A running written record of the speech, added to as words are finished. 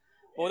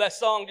Well, that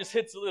song just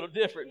hits a little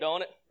different,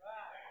 don't it?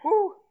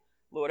 Whew.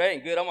 Lord, that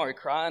ain't good. I'm already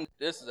crying.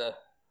 This is a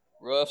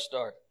rough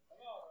start.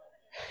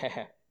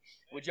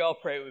 Would y'all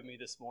pray with me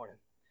this morning?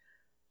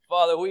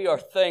 Father, we are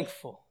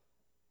thankful.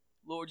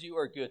 Lord, you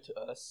are good to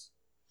us.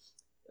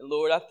 And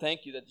Lord, I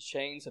thank you that the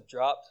chains have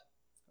dropped.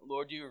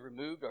 Lord, you have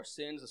removed our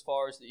sins as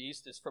far as the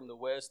east is from the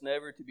west,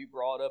 never to be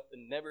brought up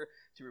and never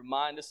to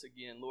remind us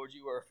again. Lord,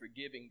 you are a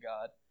forgiving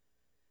God.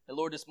 And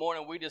Lord, this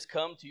morning we just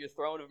come to your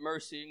throne of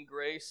mercy and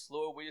grace.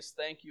 Lord, we just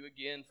thank you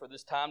again for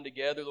this time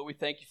together. Lord, we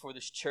thank you for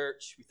this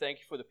church. We thank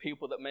you for the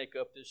people that make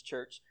up this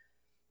church.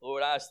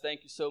 Lord, I just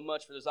thank you so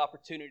much for this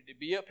opportunity to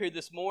be up here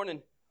this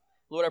morning.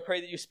 Lord, I pray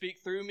that you speak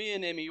through me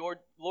and in me.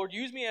 Lord,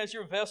 use me as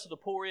your vessel to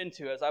pour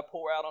into as I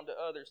pour out onto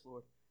others,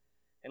 Lord.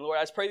 And Lord,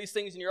 I just pray these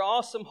things in your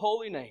awesome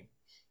holy name.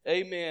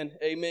 Amen.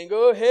 Amen.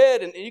 Go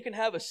ahead and you can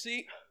have a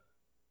seat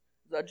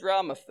as I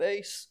dry my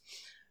face.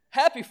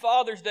 Happy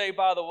Father's Day,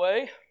 by the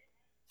way.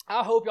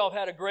 I hope y'all have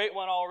had a great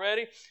one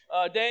already.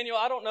 Daniel,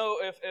 I don't know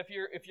if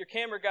your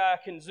camera guy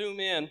can zoom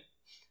in,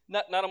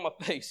 not on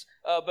my face,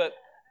 but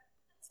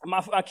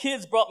my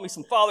kids brought me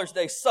some Father's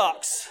Day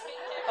socks.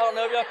 I don't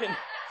know if y'all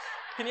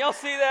can y'all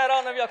see that? I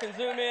don't know if y'all can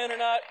zoom in or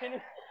not. Can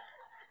you?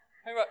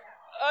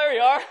 There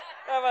you are.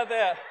 How about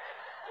that?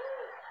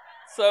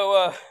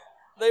 So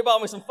they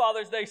bought me some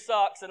Father's Day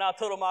socks, and I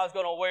told them I was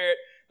going to wear it.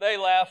 They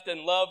laughed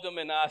and loved them,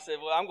 and I said,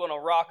 well, I'm going to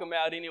rock them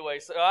out anyway.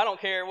 So I don't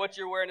care what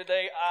you're wearing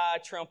today. I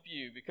trump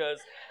you because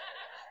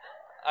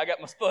I got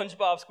my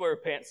SpongeBob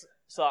SquarePants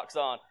socks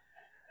on.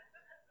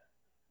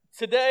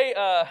 Today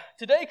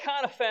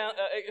kind of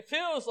it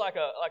feels like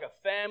a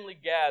family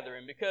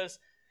gathering because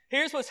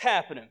here's what's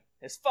happening.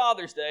 It's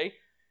Father's Day,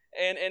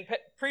 and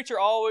preacher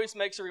always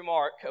makes a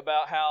remark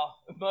about how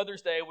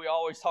Mother's Day we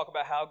always talk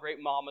about how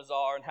great mamas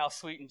are and how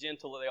sweet and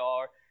gentle they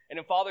are. And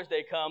then Father's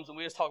Day comes, and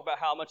we just talk about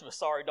how much of a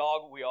sorry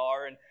dog we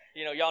are, and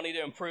y'all need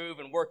to improve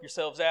and work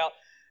yourselves out.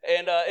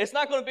 And it's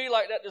not going to be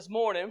like that this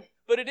morning,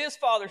 but it is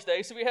Father's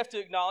Day, so we have to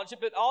acknowledge it.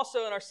 But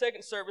also in our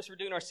second service, we're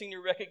doing our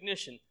senior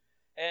recognition,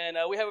 and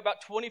we have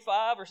about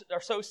 25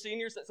 or so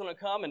seniors that's going to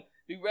come and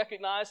be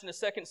recognized in the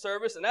second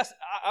service, and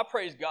I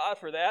praise God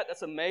for that.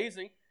 That's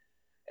amazing.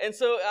 And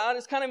so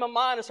it's kind of in my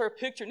mind, I started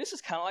picturing this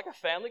is kind of like a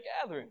family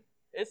gathering.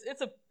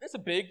 It's a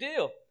big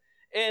deal,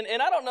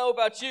 and I don't know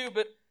about you,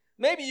 but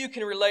maybe you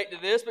can relate to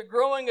this, but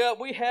growing up,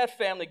 we had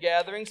family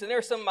gatherings, and they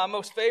were some of my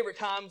most favorite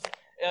times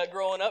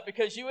growing up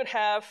because you would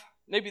have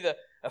maybe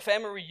a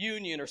family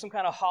reunion or some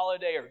kind of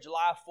holiday or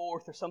July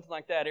 4th or something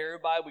like that.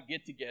 Everybody would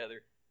get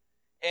together,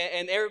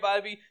 and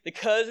everybody the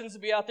cousins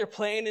would be out there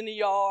playing in the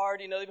yard.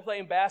 They'd be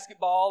playing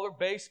basketball or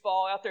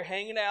baseball out there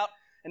hanging out,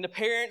 and the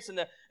parents and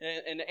the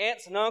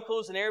aunts and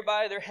uncles and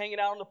everybody, they're hanging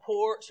out on the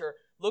porch or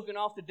looking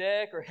off the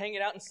deck or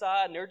hanging out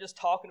inside, and they're just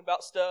talking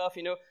about stuff,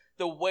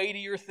 the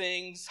weightier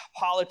things,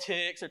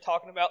 politics. They're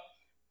talking about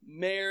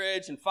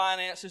marriage and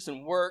finances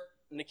and work,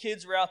 and the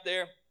kids are out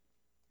there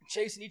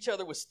chasing each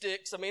other with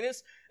sticks. I mean,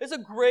 it's a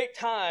great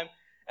time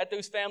at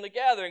those family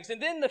gatherings.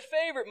 And then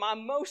my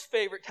most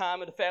favorite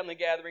time of the family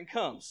gathering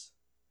comes.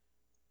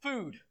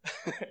 Food.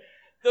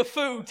 The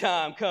food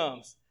time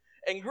comes.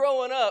 And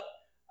growing up,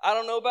 I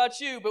don't know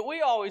about you, but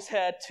we always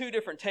had two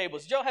different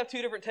tables. Did y'all have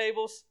two different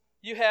tables?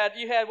 You had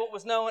what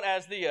was known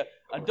as the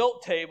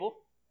adult table,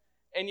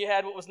 and you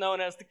had what was known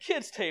as the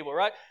kids' table,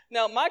 right?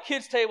 Now, my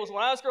kids' tables,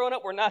 when I was growing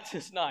up, were not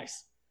this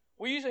nice.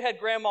 We usually had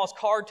grandma's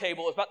card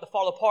table. It was about to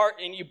fall apart,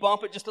 and you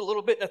bump it just a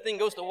little bit, and the thing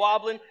goes to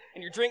wobbling,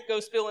 and your drink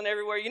goes spilling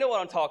everywhere. You know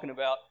what I'm talking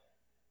about.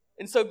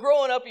 And so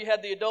growing up, you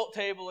had the adult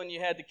table, and you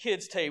had the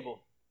kids'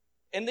 table.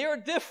 And they were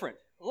different,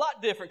 a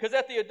lot different, because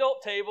at the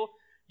adult table,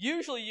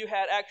 usually you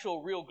had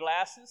actual real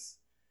glasses.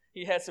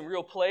 You had some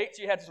real plates.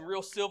 You had some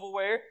real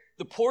silverware.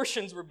 The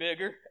portions were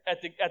bigger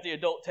at the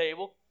adult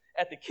table.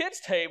 At the kids'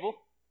 table,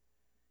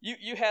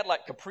 You had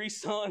like Capri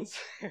Suns,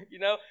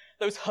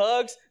 those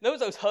Hugs.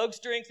 Those Hugs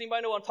drinks.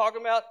 Anybody know what I'm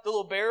talking about? The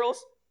little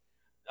barrels.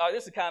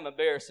 This is kind of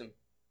embarrassing.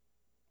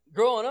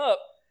 Growing up,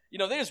 they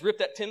just ripped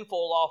that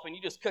tinfoil off and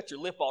you just cut your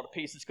lip all to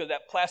pieces because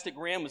that plastic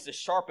rim was as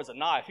sharp as a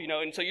knife,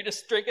 and so you're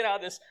just drinking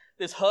out of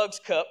this Hugs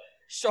cup,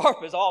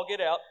 sharp as all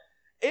get out.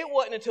 It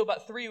wasn't until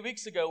about 3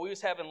 weeks ago we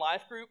was having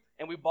life group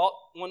and we bought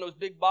one of those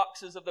big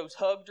boxes of those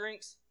Hug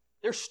drinks.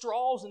 There's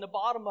straws in the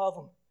bottom of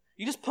them.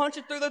 You just punch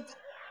it through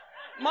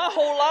My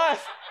whole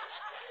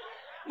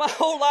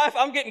life,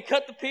 I'm getting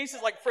cut to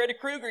pieces like Freddy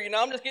Krueger,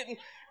 I'm just getting,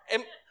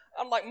 and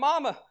I'm like,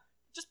 Mama,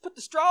 just put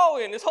the straw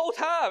in this whole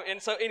time.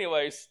 And so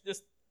anyways,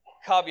 just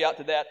caveat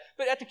to that.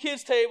 But at the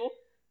kids' table,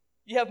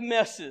 you have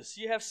messes,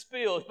 you have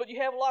spills, but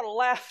you have a lot of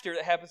laughter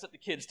that happens at the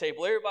kids'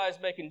 table. Everybody's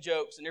making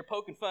jokes and they're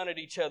poking fun at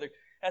each other.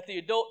 At the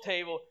adult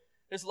table,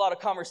 there's a lot of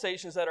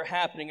conversations that are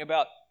happening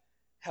about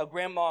how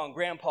grandma and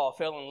grandpa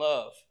fell in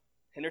love.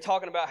 And they're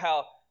talking about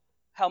how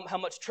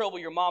much trouble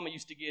your mama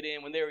used to get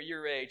in when they were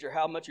your age, or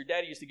how much your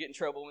daddy used to get in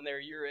trouble when they were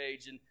your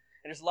age. And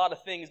there's a lot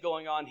of things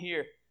going on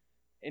here.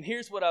 And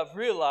here's what I've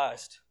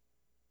realized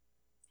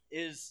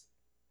is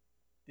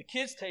the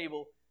kids'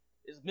 table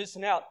is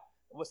missing out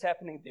on what's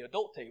happening at the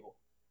adult table.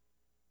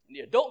 And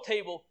the adult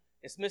table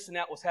is missing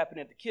out what's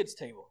happening at the kids'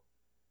 table.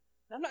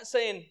 I'm not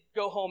saying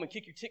go home and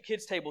kick your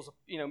kids' tables,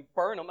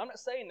 burn them. I'm not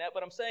saying that,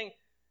 but I'm saying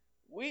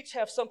we each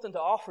have something to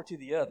offer to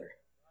the other.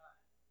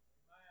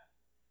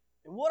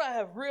 And what I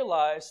have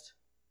realized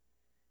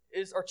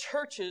is our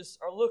churches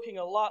are looking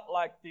a lot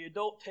like the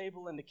adult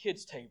table and the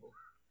kids' table.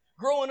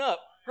 Growing up,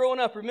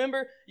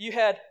 remember, you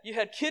had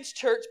kids'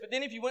 church, but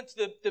then if you went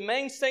to the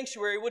main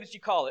sanctuary, what did you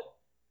call it?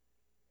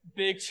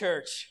 Big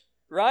church,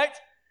 right?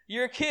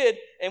 You're a kid,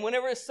 and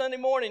whenever it's Sunday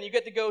morning, you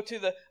get to go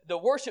to the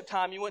worship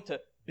time, you went to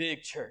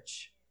big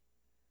church.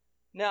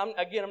 Now,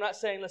 again, I'm not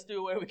saying let's do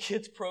away with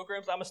kids'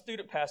 programs. I'm a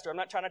student pastor. I'm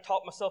not trying to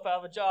talk myself out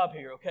of a job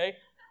here, okay?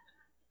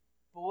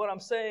 But what I'm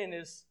saying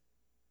is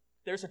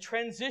there's a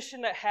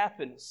transition that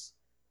happens.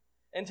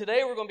 And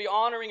today we're going to be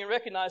honoring and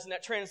recognizing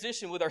that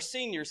transition with our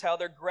seniors, how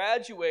they're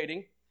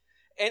graduating.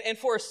 And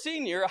for a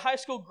senior, a high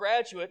school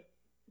graduate,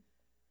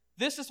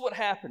 this is what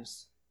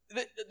happens.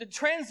 The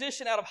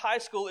transition out of high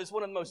school is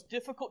one of the most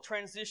difficult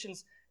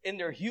transitions in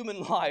their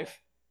human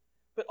life,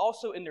 but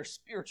also in their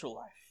spiritual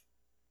life.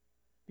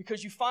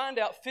 Because you find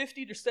out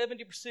 50 to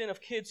 70% of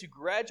kids who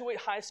graduate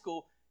high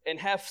school and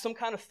have some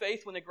kind of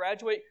faith when they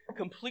graduate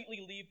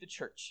completely leave the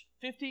church.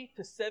 50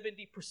 to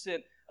 70%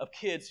 of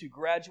kids who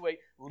graduate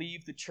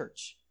leave the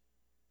church.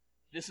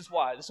 This is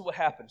why. This is what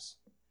happens.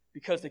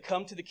 Because they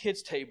come to the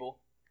kids' table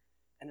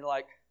and they're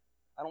like,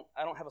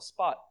 I don't have a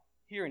spot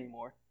here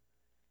anymore.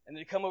 And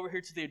they come over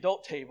here to the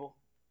adult table.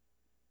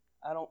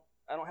 I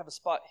don't have a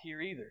spot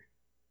here either.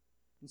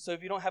 And so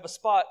if you don't have a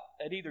spot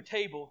at either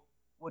table,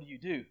 what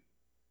do?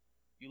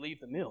 You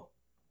leave the meal.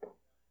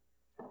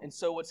 And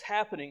so what's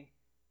happening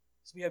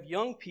is we have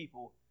young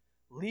people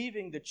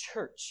leaving the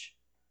church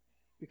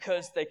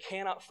because they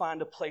cannot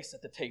find a place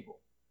at the table.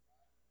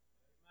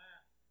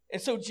 And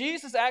so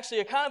Jesus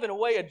actually kind of in a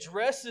way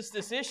addresses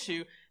this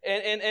issue.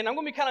 And I'm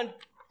going to be kind of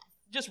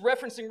just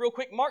referencing real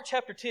quick Mark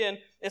chapter 10.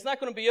 It's not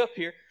going to be up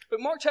here.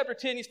 But Mark chapter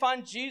 10, you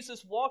find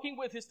Jesus walking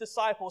with his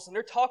disciples, and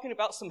they're talking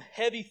about some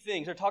heavy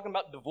things. They're talking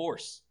about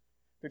divorce.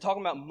 They're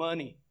talking about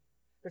money.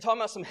 They're talking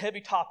about some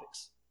heavy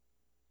topics.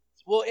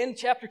 Well, in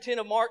chapter 10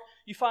 of Mark,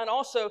 you find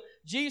also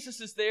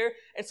Jesus is there,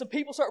 and some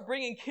people start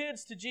bringing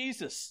kids to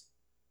Jesus.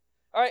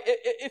 All right,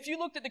 if you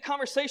looked at the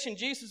conversation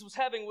Jesus was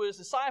having with his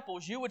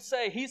disciples, you would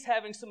say he's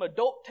having some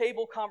adult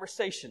table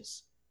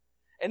conversations.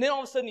 And then all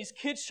of a sudden, these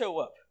kids show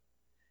up.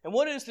 And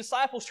what did his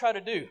disciples try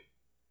to do?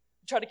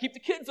 Try to keep the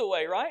kids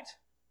away, right?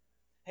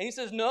 And he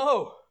says,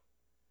 no,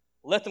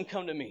 let them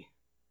come to me.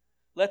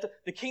 Let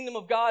the kingdom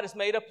of God is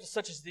made up of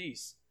such as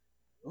these.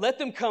 Let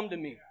them come to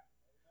me.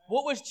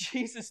 What was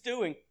Jesus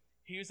doing?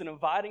 He was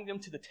inviting them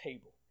to the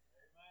table.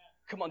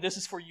 Come on, this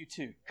is for you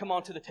too. Come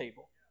on to the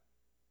table.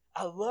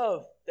 I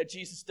love that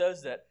Jesus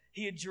does that.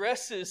 He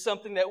addresses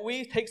something that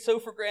we take so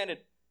for granted.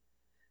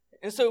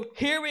 And so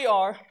here we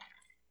are.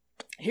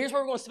 Here's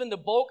where we're going to spend the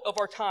bulk of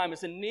our time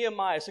is in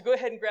Nehemiah. So go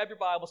ahead and grab your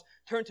Bibles.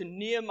 Turn to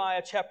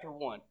Nehemiah chapter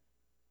 1.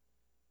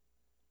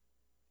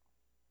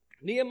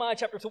 Nehemiah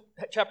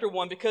chapter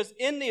 1, because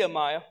in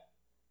Nehemiah,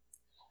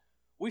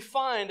 we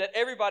find that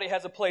everybody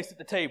has a place at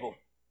the table.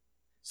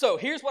 So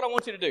here's what I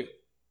want you to do.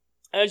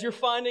 As you're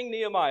finding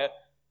Nehemiah,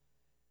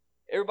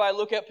 everybody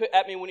look up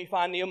at me when you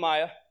find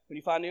Nehemiah. When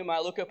you find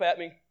Nehemiah, look up at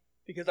me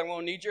because I'm going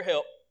to need your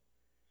help.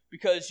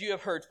 Because you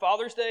have heard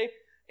Father's Day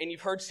and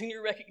you've heard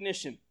senior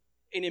recognition.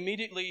 And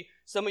immediately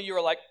some of you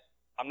are like,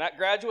 I'm not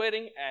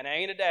graduating and I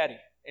ain't a daddy.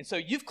 And so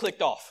you've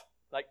clicked off.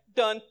 Like,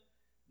 done.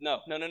 No.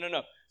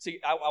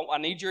 See, I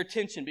need your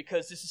attention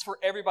because this is for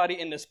everybody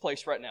in this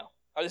place right now.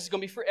 Or this is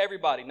going to be for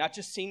everybody, not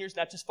just seniors,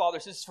 not just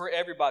fathers. This is for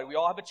everybody. We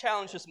all have a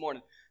challenge this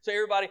morning. So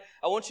everybody,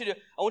 I want you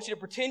to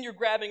pretend you're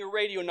grabbing a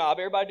radio knob.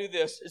 Everybody do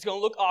this. It's going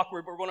to look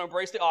awkward, but we're going to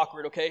embrace the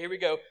awkward. Okay, here we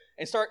go.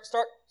 And start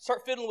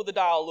fiddling with the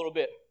dial a little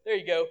bit. There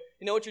you go.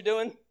 You know what you're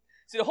doing?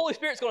 See, the Holy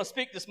Spirit's going to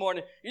speak this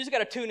morning. You just got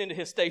to tune into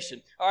His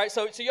station. All right.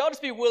 So y'all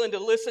just be willing to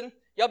listen.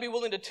 Y'all be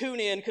willing to tune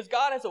in because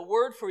God has a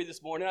word for you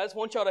this morning. I just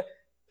want y'all to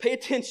pay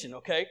attention.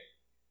 Okay.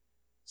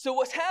 So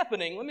what's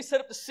happening? Let me set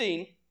up the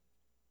scene.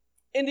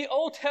 In the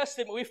Old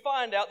Testament, we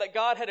find out that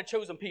God had a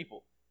chosen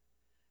people.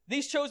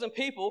 These chosen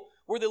people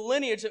were the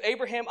lineage of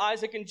Abraham,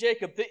 Isaac, and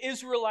Jacob, the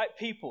Israelite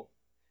people.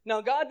 Now,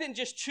 God didn't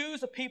just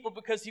choose a people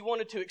because He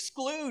wanted to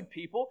exclude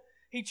people.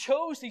 He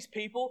chose these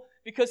people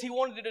because He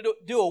wanted to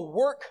do a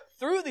work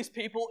through these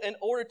people in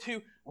order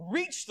to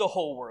reach the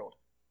whole world.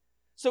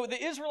 So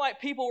the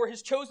Israelite people were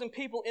His chosen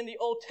people in the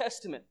Old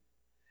Testament.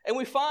 And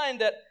we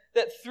find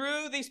that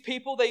through these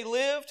people, they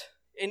lived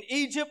in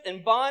Egypt,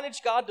 in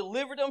bondage. God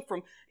delivered them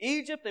from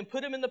Egypt and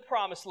put them in the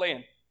promised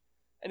land.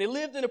 And they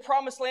lived in the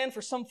promised land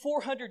for some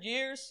 400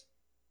 years,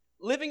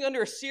 living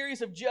under a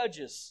series of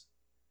judges.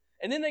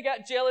 And then they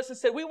got jealous and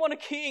said, we want a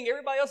king.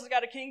 Everybody else has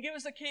got a king. Give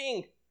us a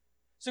king.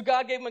 So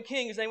God gave them a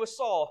king. His name was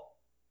Saul.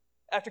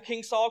 After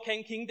King Saul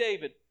came King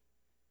David.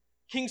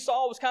 King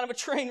Saul was kind of a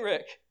train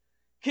wreck.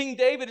 King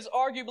David is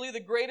arguably the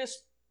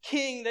greatest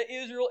king that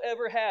Israel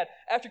ever had.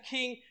 After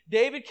King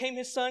David came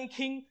his son,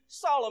 King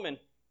Solomon.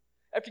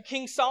 After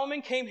King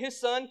Solomon came his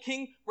son,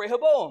 King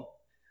Rehoboam.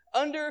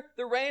 Under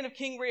the reign of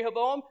King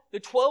Rehoboam, the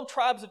 12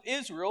 tribes of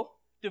Israel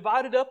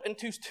divided up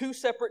into two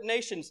separate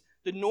nations,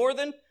 the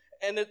northern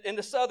and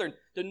the southern.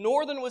 The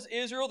northern was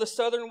Israel, the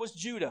southern was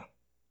Judah.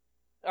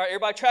 All right,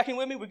 everybody tracking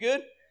with me? We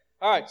good?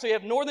 All right, so you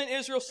have northern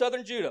Israel,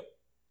 southern Judah.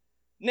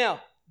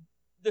 Now,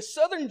 the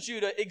southern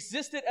Judah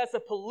existed as a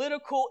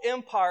political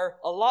empire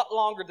a lot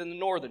longer than the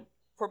northern.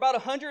 For about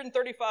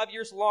 135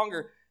 years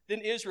longer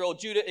than Israel,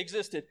 Judah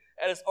existed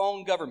as its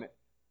own government.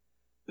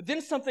 But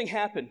then something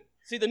happened.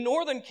 See, the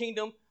northern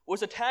kingdom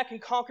was attacked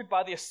and conquered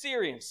by the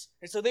Assyrians.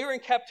 And so they were in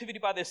captivity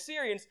by the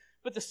Assyrians.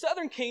 But the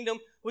southern kingdom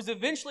was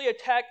eventually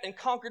attacked and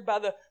conquered by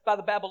the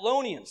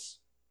Babylonians.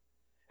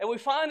 And we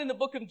find in the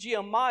book of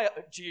Jeremiah,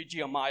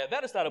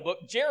 that is not a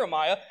book,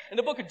 Jeremiah, in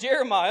the book of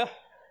Jeremiah,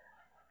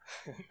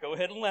 go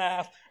ahead and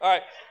laugh. All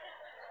right.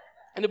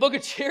 In the book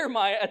of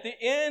Jeremiah, at the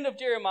end of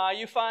Jeremiah,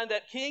 you find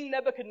that King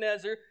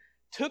Nebuchadnezzar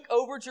took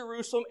over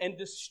Jerusalem and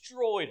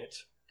destroyed it.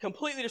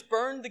 Completely just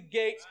burned the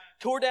gates,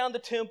 tore down the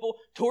temple,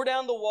 tore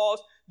down the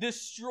walls,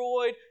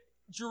 destroyed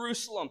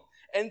Jerusalem,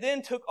 and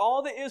then took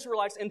all the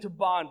Israelites into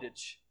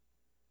bondage.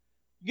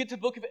 You get to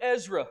the book of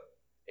Ezra,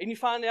 and you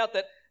find out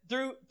that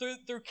through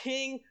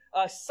King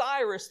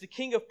Cyrus, the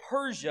king of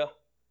Persia,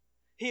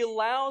 he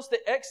allows the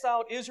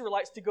exiled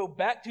Israelites to go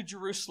back to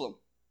Jerusalem,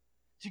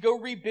 to go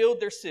rebuild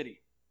their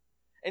city.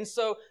 And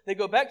so they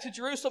go back to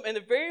Jerusalem, and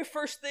the very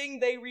first thing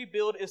they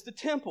rebuild is the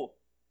temple.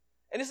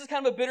 And this is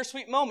kind of a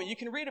bittersweet moment. You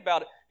can read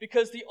about it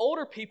because the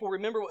older people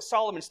remember what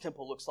Solomon's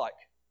temple looks like.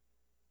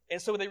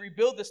 And so they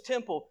rebuild this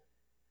temple,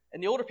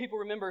 and the older people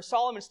remember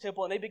Solomon's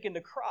temple, and they begin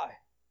to cry.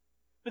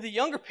 But the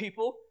younger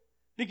people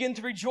begin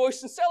to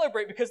rejoice and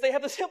celebrate because they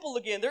have the temple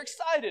again. They're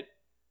excited.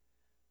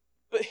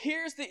 But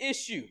here's the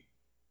issue.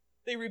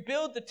 They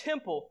rebuild the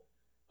temple,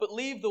 but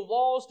leave the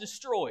walls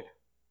destroyed.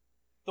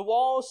 The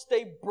walls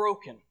stay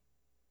broken.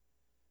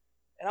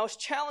 And I was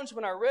challenged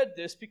when I read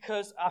this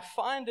because I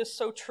find this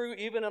so true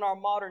even in our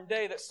modern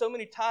day that so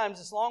many times,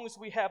 as long as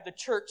we have the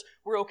church,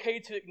 we're okay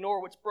to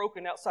ignore what's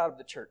broken outside of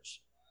the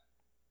church.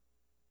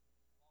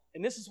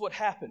 And this is what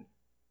happened.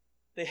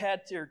 They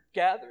had their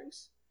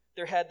gatherings.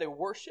 They had their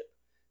worship.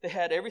 They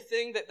had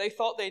everything that they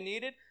thought they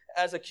needed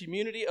as a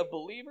community of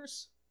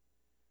believers.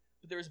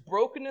 But there was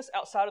brokenness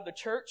outside of the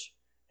church,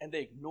 and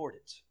they ignored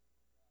it.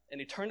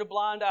 And they turned a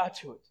blind eye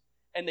to it.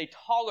 And they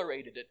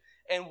tolerated it.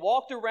 And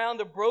walked around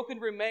the broken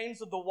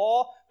remains of the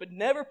wall, but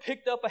never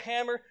picked up a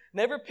hammer,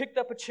 never picked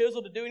up a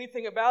chisel to do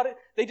anything about it.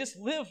 They just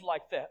lived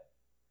like that.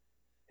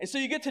 And so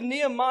you get to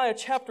Nehemiah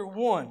chapter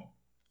 1.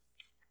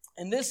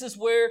 And this is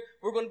where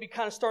we're going to be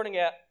kind of starting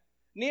at.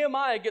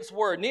 Nehemiah gets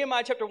word.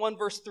 Nehemiah chapter 1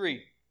 verse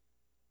 3.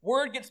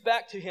 Word gets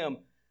back to him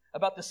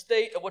about the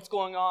state of what's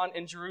going on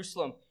in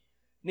Jerusalem.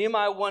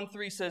 Nehemiah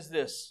 1:3 says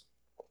this.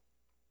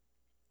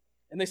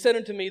 And they said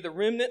unto me, the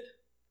remnant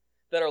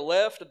that are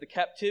left of the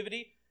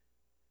captivity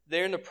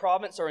there in the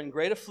province are in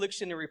great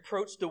affliction and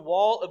reproach. The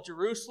wall of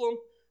Jerusalem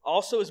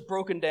also is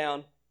broken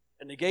down,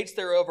 and the gates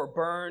thereof are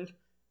burned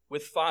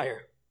with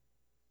fire.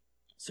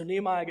 So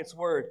Nehemiah gets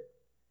word.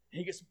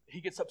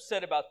 He gets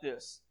upset about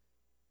this.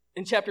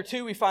 In chapter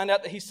 2, we find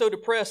out that he's so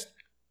depressed.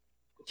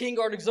 King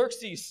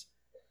Artaxerxes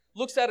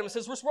looks at him and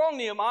says, what's wrong,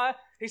 Nehemiah?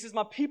 He says,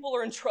 my people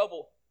are in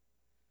trouble.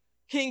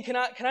 King, can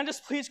I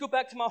just please go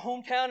back to my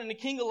hometown? And the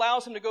king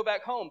allows him to go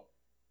back home.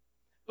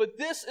 But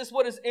this is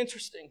what is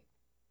interesting.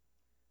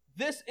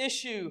 This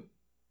issue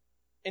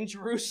in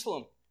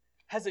Jerusalem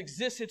has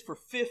existed for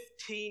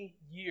 15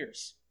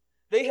 years.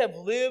 They have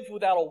lived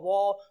without a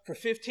wall for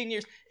 15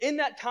 years. In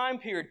that time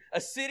period, a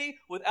city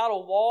without a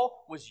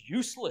wall was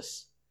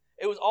useless.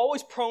 It was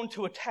always prone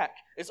to attack.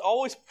 It's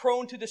always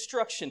prone to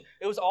destruction.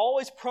 It was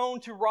always prone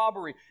to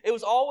robbery. It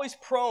was always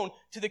prone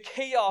to the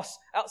chaos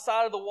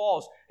outside of the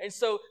walls. And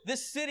so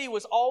this city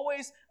was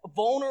always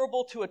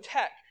vulnerable to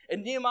attack.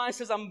 And Nehemiah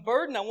says, I'm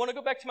burdened. I want to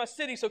go back to my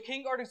city. So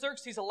King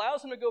Artaxerxes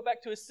allows him to go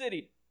back to his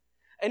city.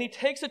 And he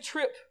takes a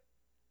trip.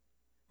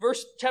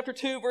 Chapter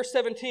 2, verse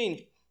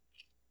 17.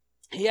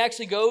 He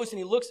actually goes and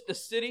he looks at the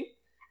city.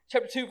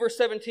 Chapter 2, verse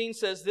 17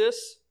 says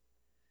this.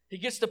 He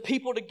gets the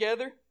people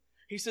together.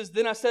 He says,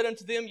 then I said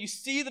unto them, you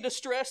see the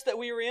distress that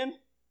we are in?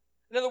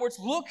 In other words,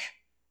 look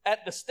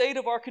at the state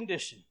of our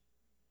condition.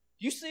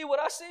 You see what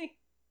I see?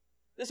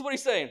 This is what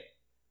he's saying.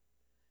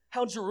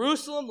 How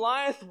Jerusalem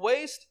lieth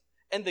waste,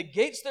 and the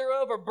gates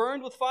thereof are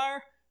burned with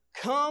fire.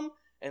 Come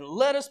and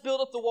let us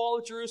build up the wall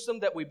of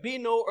Jerusalem, that we be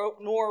nor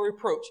a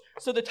reproach.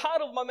 So the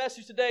title of my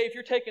message today, if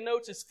you're taking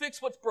notes, is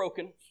Fix What's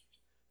Broken.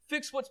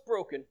 Fix what's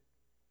broken.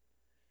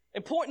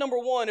 And point number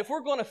one, if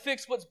we're going to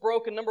fix what's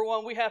broken, number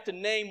one, we have to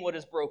name what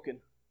is broken.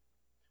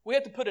 We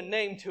have to put a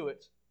name to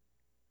it.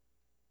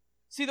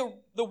 See,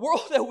 the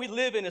world that we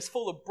live in is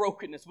full of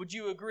brokenness. Would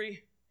you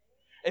agree?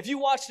 If you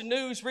watch the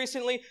news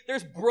recently,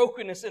 there's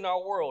brokenness in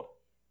our world.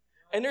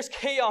 And there's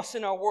chaos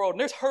in our world. And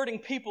there's hurting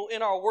people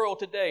in our world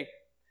today.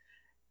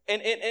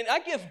 And I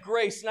give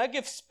grace and I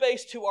give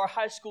space to our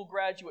high school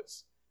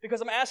graduates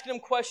because I'm asking them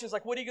questions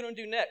like, what are you going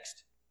to do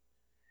next?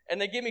 And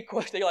they give me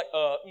questions. They're like,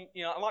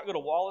 I might go to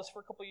Wallace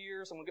for a couple of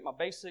years. I'm going to get my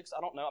basics. I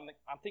don't know.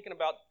 I'm thinking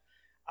about,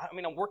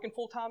 I'm working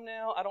full-time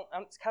now.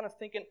 I'm kind of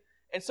thinking.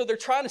 And so they're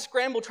trying to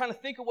scramble, trying to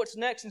think of what's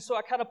next. And so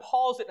I kind of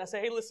pause it and I say,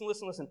 hey, listen.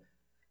 Let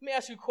me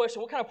ask you a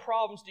question. What kind of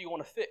problems do you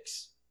want to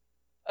fix?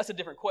 That's a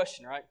different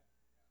question, right?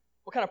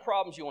 What kind of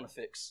problems you want to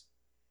fix?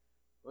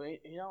 Well, I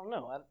don't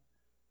know. I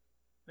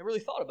never really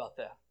thought about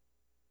that.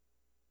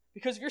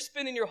 Because if you're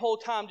spending your whole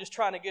time just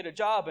trying to get a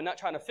job and not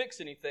trying to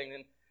fix anything,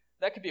 then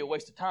that could be a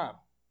waste of time.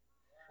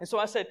 And so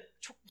I said,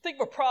 think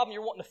of a problem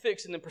you're wanting to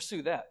fix and then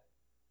pursue that.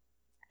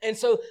 And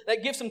so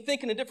that gives them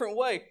thinking a different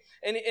way.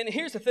 And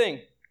here's the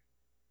thing.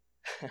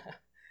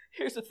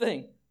 Here's the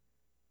thing.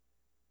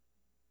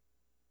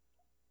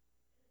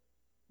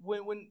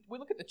 When we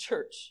look at the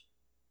church,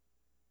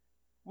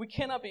 we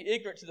cannot be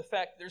ignorant to the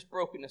fact that there's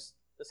brokenness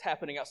that's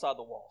happening outside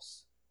the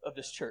walls of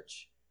this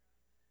church.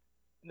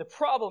 And the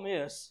problem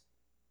is,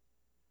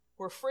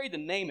 we're afraid to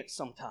name it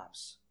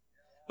sometimes.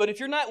 But if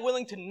you're not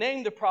willing to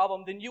name the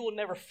problem, then you will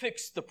never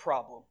fix the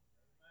problem.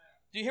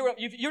 Do you hear what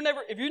if you're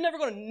never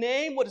going to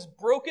name what is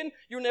broken,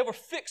 you'll never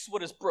fix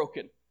what is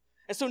broken.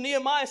 And so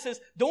Nehemiah says,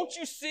 don't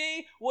you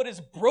see what is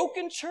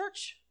broken,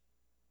 church?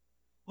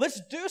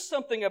 Let's do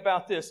something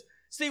about this.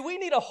 See, we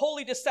need a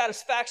holy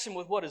dissatisfaction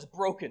with what is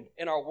broken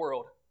in our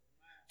world.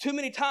 Too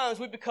many times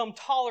we become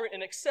tolerant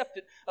and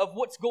acceptant of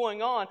what's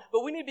going on,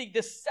 but we need to be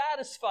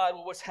dissatisfied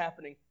with what's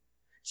happening.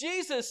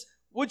 Jesus,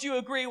 would you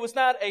agree, was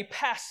not a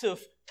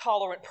passive,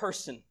 tolerant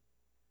person.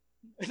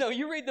 No,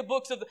 you read the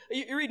books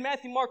you read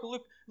Matthew, Mark,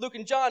 Luke,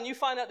 and John, you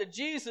find out that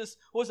Jesus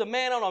was a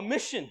man on a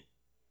mission.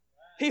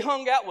 He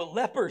hung out with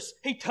lepers.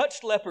 He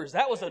touched lepers.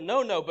 That was a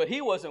no-no, but he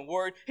wasn't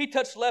worried. He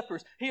touched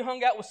lepers. He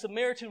hung out with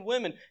Samaritan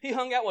women. He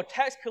hung out with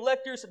tax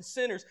collectors and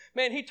sinners.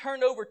 Man, he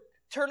turned over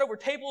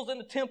tables in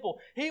the temple.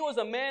 He was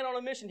a man on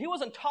a mission. He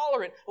wasn't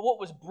tolerant of what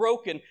was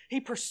broken.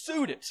 He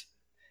pursued it.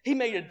 He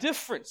made a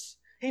difference.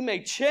 He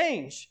made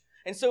change.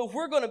 And so if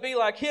we're going to be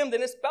like him,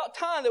 then it's about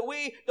time that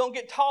we don't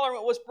get tolerant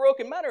of what's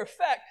broken. Matter of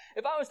fact,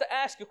 if I was to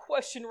ask a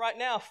question right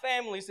now,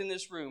 families in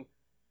this room,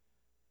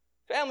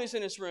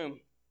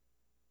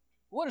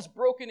 what is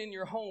broken in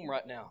your home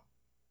right now?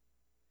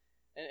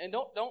 And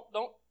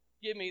don't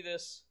give me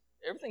this,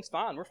 everything's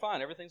fine, we're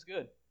fine, everything's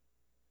good.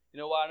 You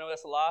know why I know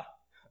that's a lie?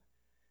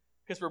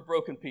 Because we're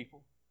broken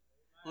people,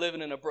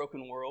 living in a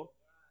broken world.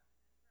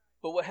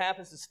 But what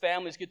happens is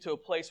families get to a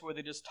place where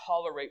they just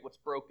tolerate what's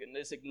broken. They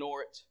just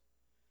ignore it.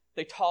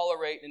 They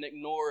tolerate and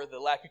ignore the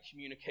lack of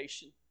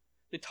communication.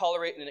 They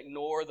tolerate and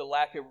ignore the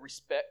lack of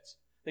respect.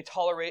 They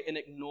tolerate and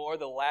ignore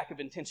the lack of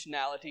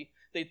intentionality.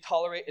 They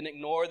tolerate and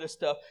ignore this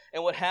stuff.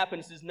 And what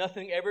happens is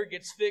nothing ever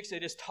gets fixed. They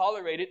just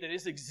tolerate it. They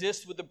just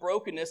exist with the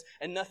brokenness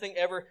and nothing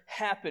ever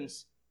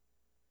happens.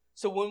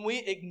 So when we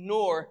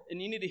ignore,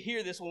 and you need to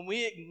hear this, when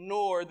we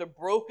ignore the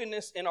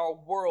brokenness in our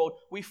world,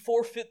 we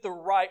forfeit the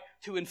right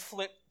to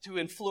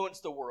influence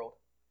the world.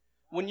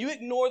 When you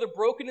ignore the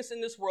brokenness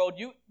in this world,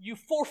 you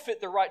forfeit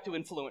the right to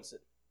influence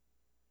it.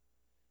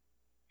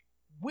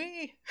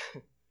 We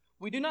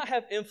do not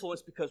have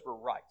influence because we're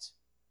right.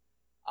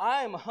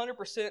 I am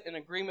 100% in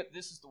agreement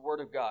this is the Word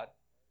of God.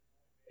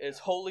 It is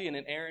holy and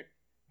inerrant,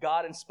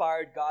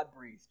 God-inspired,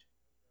 God-breathed.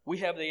 We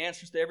have the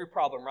answers to every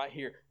problem right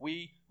here.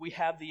 We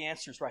have the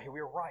answers right here.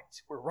 We're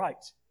right. We're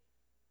right.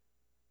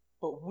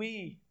 But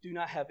we do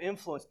not have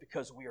influence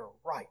because we are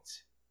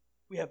right.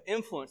 We have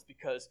influence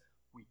because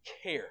we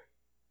care.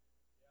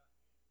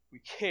 We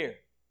care.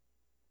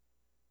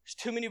 There's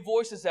too many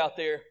voices out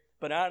there,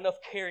 but not enough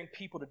caring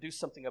people to do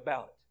something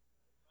about it.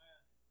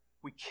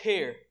 We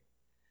care.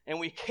 And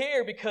we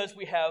care because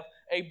we have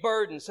a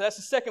burden. So that's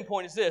the second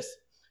point is this.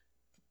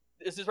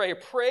 This is right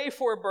here. Pray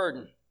for a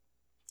burden.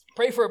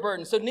 Pray for a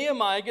burden. So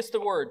Nehemiah gets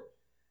the word.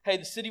 Hey,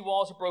 the city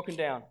walls are broken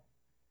down.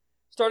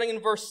 Starting in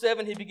verse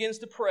 7, he begins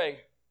to pray.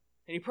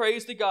 And he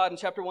prays to God in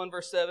chapter 1,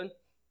 verse 7.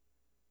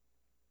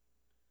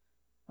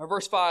 Or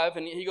verse 5,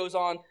 and he goes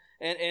on.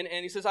 And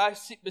he says, I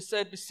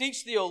said,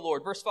 beseech thee, O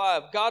Lord. Verse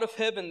 5, God of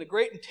heaven, the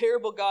great and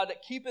terrible God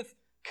that keepeth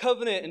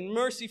covenant and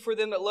mercy for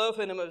them that love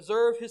him and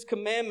observe his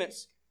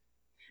commandments.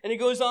 And he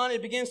goes on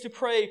and begins to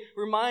pray,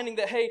 reminding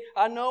that, hey,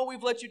 I know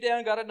we've let you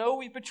down, God. I know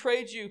we've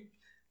betrayed you.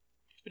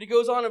 But he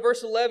goes on in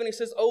verse 11, he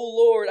says, O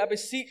Lord, I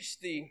beseech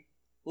thee,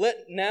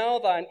 let now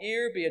thine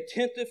ear be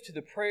attentive to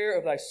the prayer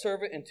of thy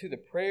servant and to the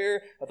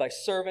prayer of thy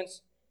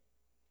servants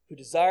who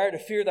desire to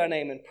fear thy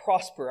name and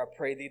prosper, I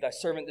pray thee, thy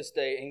servant this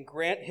day, and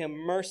grant him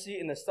mercy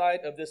in the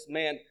sight of this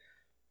man.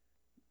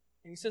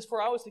 And he says,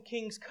 for I was the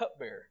king's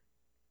cupbearer.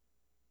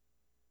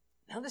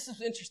 Now this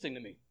is interesting to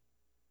me.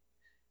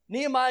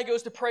 Nehemiah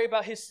goes to pray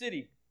about his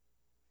city.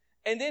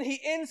 And then he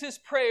ends his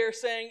prayer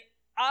saying,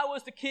 I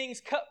was the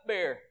king's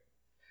cupbearer.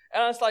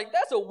 And I was like,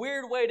 that's a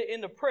weird way to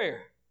end a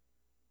prayer.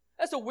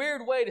 That's a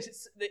weird way to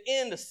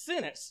end a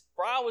sentence,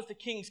 for I was the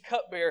king's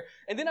cupbearer.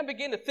 And then I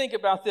began to think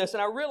about this,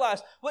 and I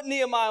realized what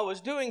Nehemiah was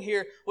doing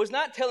here was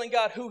not telling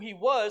God who he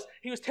was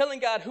telling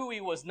God who he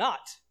was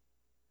not.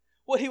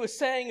 What he was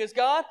saying is,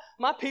 God,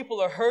 my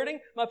people are hurting,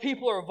 my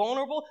people are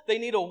vulnerable, they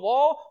need a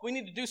wall, we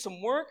need to do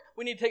some work,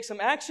 we need to take some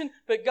action,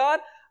 but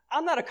God,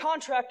 I'm not a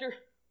contractor.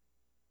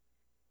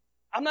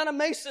 I'm not a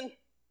mason.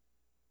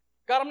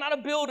 God, I'm not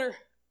a builder.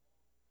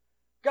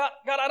 God,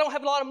 I don't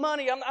have a lot of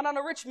money. I'm not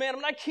a rich man.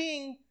 I'm not a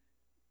king.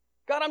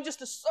 God, I'm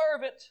just a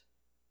servant.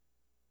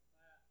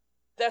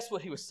 That's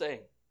what he was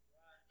saying.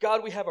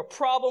 God, we have a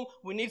problem.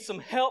 We need some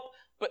help.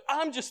 but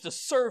I'm just a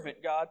servant,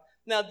 God.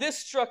 Now, this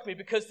struck me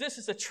because this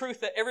is a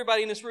truth that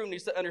everybody in this room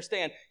needs to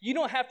understand. You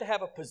don't have to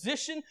have a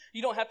position.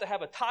 You don't have to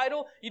have a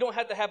title. You don't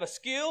have to have a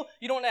skill.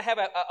 You don't have to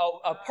have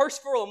a purse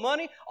full of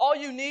money. All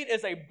you need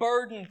is a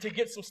burden to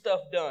get some stuff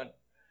done.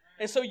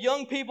 And so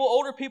young people,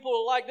 older people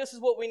alike, this is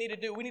what we need to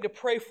do. We need to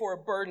pray for a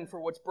burden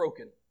for what's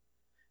broken.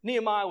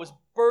 Nehemiah was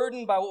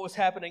burdened by what was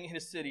happening in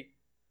his city.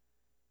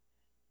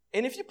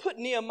 And if you put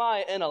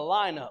Nehemiah in a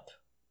lineup,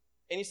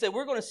 and you said,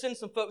 we're going to send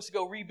some folks to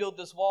go rebuild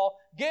this wall,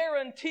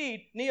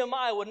 guaranteed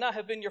Nehemiah would not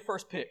have been your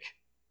first pick.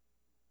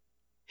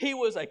 He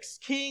was a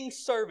king's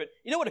servant.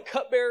 You know what a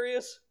cupbearer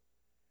is?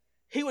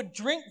 He would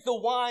drink the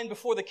wine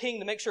before the king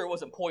to make sure it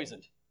wasn't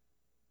poisoned.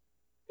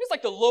 He's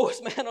like the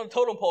lowest man on the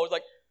totem pole. He's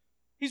like,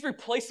 he's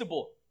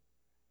replaceable.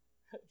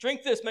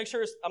 Drink this, make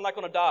sure I'm not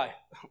going to die.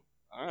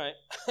 All right.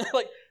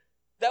 Like,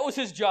 that was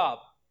his job.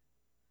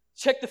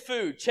 Check the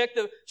food, check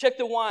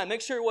the wine, make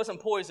sure it wasn't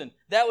poisoned.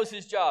 That was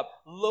his job.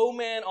 Low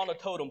man on a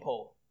totem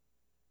pole.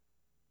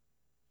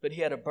 But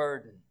he had a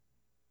burden.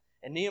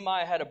 And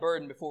Nehemiah had a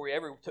burden before he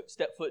ever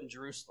stepped foot in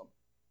Jerusalem.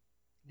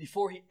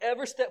 Before he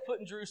ever stepped foot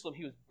in Jerusalem,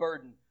 he was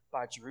burdened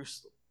by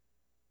Jerusalem.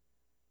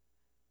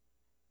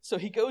 So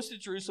he goes to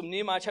Jerusalem,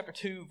 Nehemiah chapter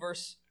 2,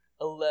 verse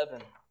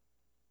 11.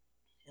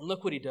 And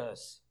look what he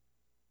does.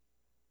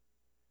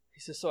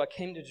 He says, so I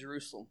came to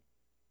Jerusalem,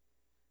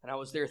 and I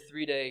was there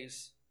 3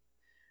 days.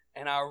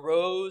 And I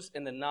arose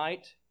in the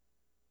night,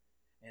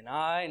 and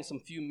I and some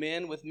few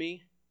men with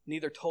me,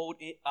 neither told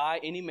I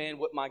any man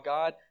what my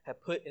God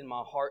had put in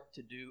my heart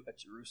to do at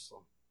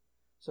Jerusalem.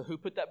 So who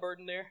put that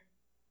burden there?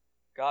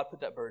 God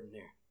put that burden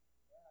there.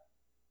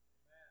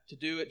 To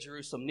do at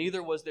Jerusalem.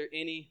 Neither was there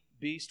any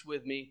beast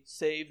with me,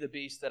 save the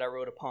beast that I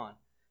rode upon.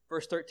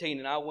 Verse 13,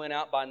 and I went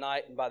out by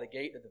night and by the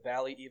gate of the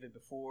valley, even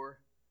before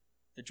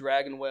the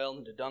dragon well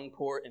and the dung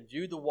port, and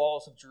viewed the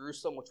walls of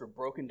Jerusalem which were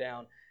broken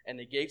down, and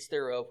the gates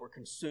thereof were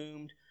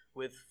consumed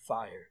with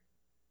fire.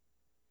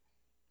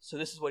 So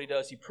this is what he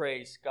does. He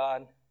prays,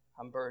 God,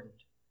 I'm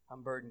burdened.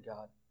 I'm burdened,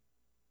 God.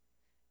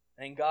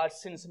 And God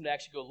sends him to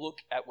actually go look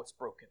at what's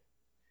broken.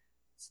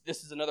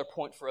 This is another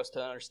point for us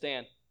to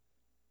understand.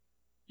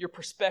 Your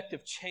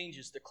perspective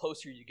changes the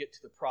closer you get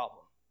to the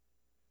problem.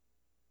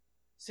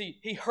 See,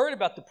 he heard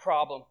about the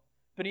problem,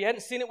 but he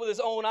hadn't seen it with his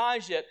own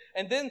eyes yet.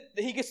 And then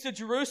he gets to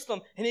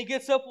Jerusalem, and he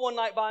gets up one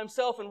night by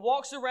himself and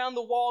walks around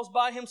the walls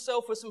by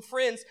himself with some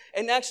friends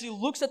and actually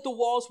looks at the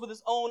walls with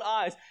his own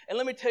eyes. And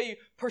let me tell you,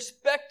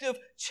 perspective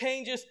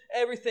changes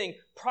everything.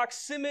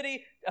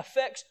 Proximity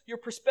affects your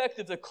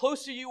perspective. The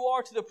closer you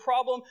are to the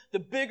problem, the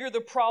bigger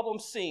the problem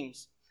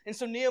seems. And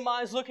so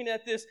Nehemiah is looking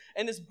at this,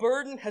 and this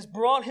burden has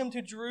brought him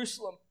to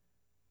Jerusalem.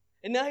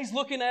 And now he's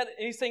looking at it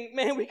and he's saying,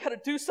 man, we got to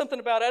do something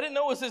about it. I didn't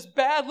know it was this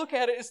bad. Look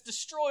at it. It's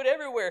destroyed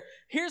everywhere.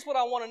 Here's what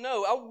I want to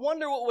know. I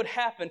wonder what would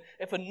happen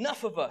if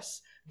enough of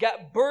us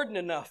got burdened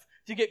enough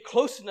to get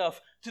close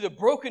enough to the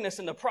brokenness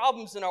and the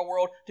problems in our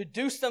world to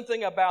do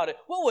something about it.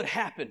 What would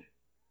happen?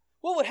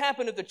 What would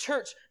happen if the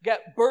church got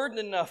burdened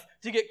enough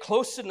to get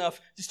close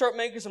enough to start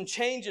making some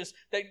changes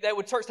that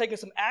would start taking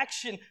some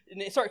action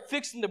and start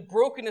fixing the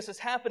brokenness that's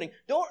happening?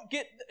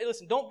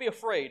 Don't be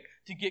afraid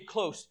to get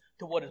close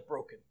to what is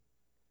broken.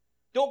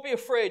 Don't be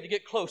afraid to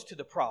get close to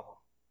the problem.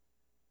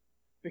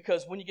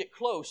 Because when you get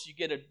close, you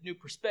get a new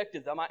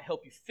perspective that might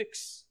help you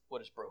fix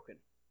what is broken.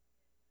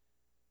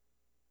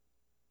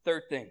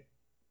 Third thing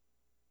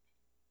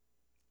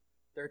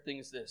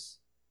is this.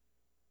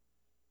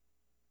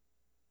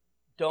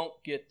 Don't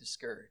get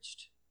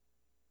discouraged.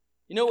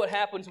 You know what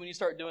happens when you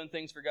start doing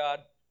things for God?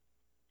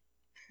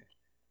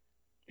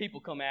 People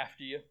come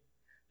after you.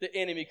 The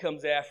enemy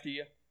comes after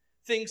you.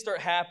 Things start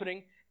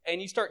happening. And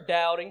you start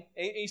doubting,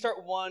 and you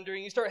start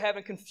wondering, you start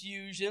having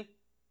confusion.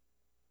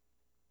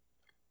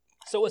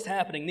 So what's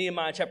happening?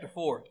 Nehemiah chapter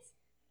 4.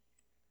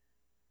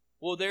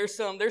 Well, there's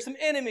some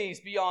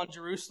enemies beyond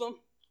Jerusalem.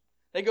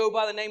 They go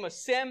by the name of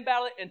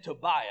Sanballat and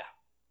Tobiah.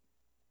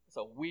 It's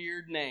a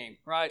weird name,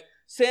 right?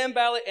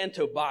 Sanballat and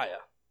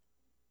Tobiah.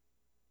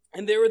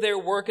 And they were there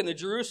working. The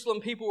Jerusalem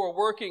people were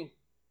working.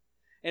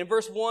 And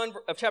verse 1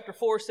 of chapter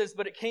 4 says,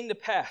 but it came to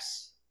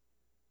pass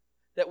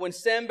that when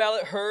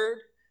Sanballat heard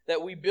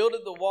that we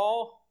builded the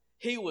wall,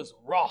 he was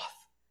wroth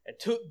and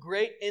took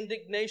great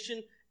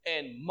indignation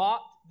and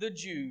mocked the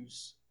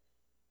Jews.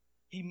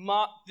 He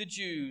mocked the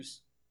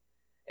Jews.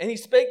 And he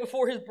spake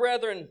before his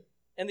brethren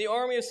and the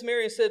army of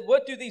Samaria and said,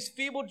 what do these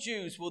feeble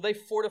Jews? Will they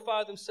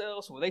fortify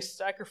themselves? Will they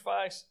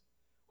sacrifice?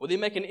 Will they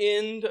make an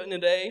end in a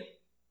day?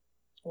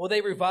 Will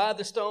they revive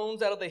the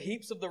stones out of the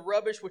heaps of the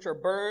rubbish which are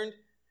burned?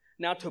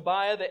 Now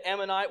Tobiah the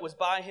Ammonite was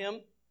by him.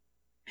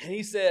 And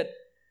he said,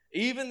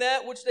 even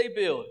that which they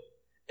build,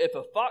 if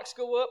a fox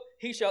go up,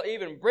 he shall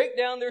even break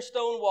down their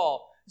stone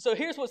wall. So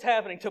here's what's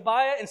happening.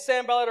 Tobiah and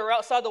Sanballat are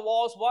outside the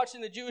walls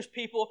watching the Jewish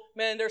people.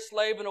 Man, they're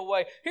slaving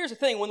away. Here's the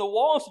thing. When the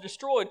walls are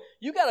destroyed,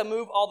 you got to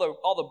move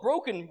all the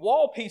broken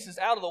wall pieces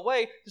out of the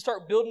way to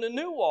start building a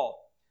new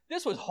wall.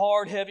 This was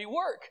hard, heavy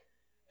work.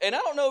 And I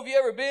don't know if you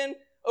ever been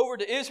over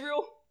to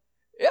Israel.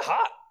 It's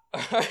hot.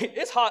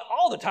 It's hot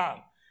all the time.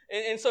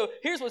 And so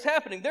here's what's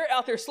happening. They're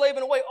out there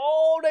slaving away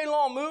all day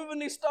long, moving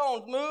these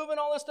stones, moving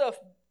all this stuff,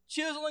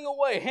 chiseling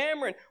away,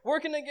 hammering,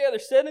 working together,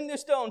 setting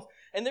these stones.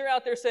 And they're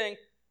out there saying,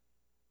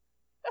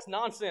 that's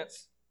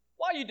nonsense.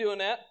 Why are you doing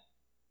that?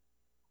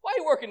 Why are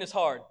you working this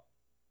hard?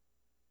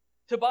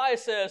 Tobiah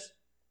says,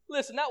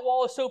 listen, that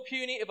wall is so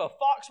puny, if a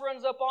fox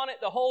runs up on it,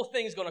 the whole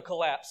thing's going to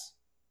collapse.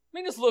 I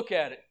mean, just look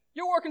at it.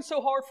 You're working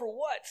so hard for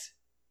what?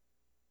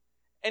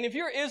 And if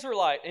you're an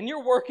Israelite and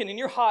you're working and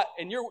you're hot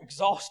and you're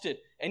exhausted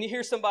and you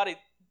hear somebody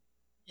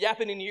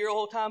yapping in your ear the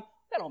whole time,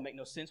 that don't make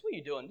no sense. What are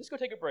you doing? Just go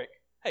take a break.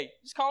 Hey,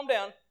 just calm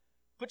down.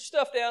 Put your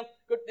stuff down,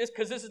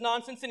 because this is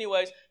nonsense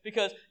anyways,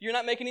 because you're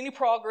not making any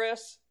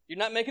progress. You're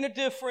not making a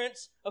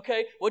difference,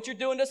 okay? What you're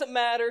doing doesn't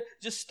matter.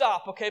 Just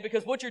stop, okay?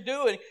 Because what you're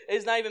doing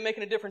is not even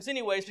making a difference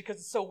anyways because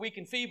it's so weak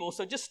and feeble.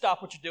 So just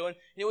stop what you're doing.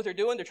 You know what they're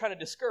doing? They're trying to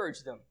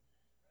discourage them.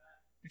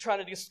 You're trying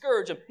to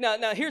discourage them.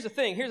 Now here's the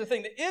thing.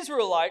 The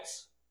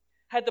Israelites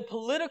had the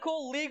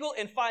political, legal,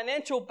 and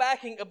financial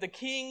backing of the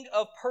king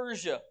of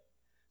Persia.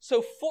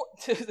 So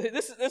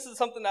this is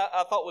something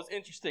I thought was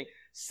interesting.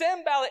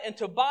 Sanballat and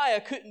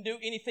Tobiah couldn't do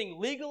anything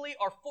legally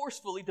or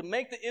forcefully to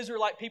make the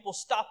Israelite people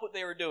stop what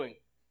they were doing,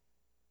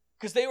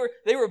 because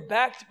they were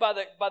backed by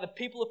the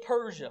people of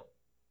Persia.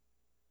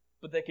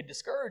 But they could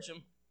discourage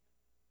them.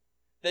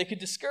 They could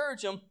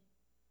discourage them.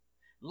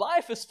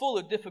 Life is full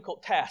of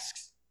difficult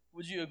tasks.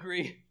 Would you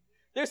agree?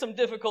 There's some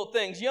difficult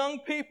things. Young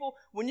people,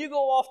 when you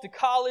go off to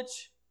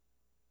college,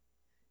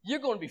 you're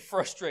going to be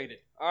frustrated,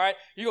 all right?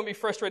 You're going to be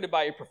frustrated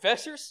by your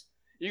professors.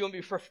 You're going to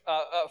be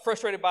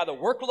frustrated by the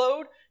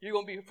workload. You're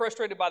going to be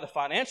frustrated by the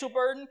financial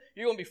burden.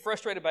 You're going to be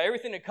frustrated by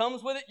everything that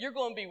comes with it. You're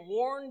going to be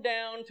worn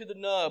down to the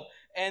nub.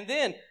 And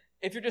then,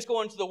 if you're just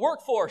going to the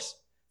workforce,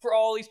 for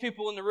all these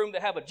people in the room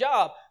that have a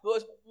job,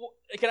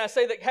 can I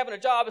say that having a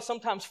job is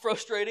sometimes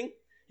frustrating?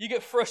 You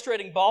get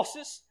frustrating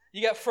bosses.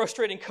 You got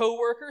frustrating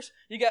coworkers.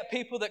 You got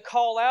people that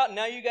call out, and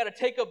now you got to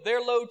take up their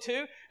load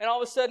too. And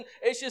all of a sudden,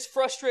 it's just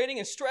frustrating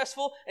and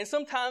stressful. And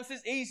sometimes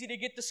it's easy to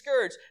get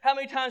discouraged. How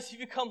many times have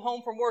you come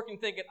home from work and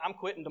thinking, I'm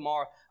quitting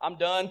tomorrow. I'm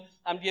done.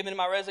 I'm giving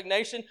my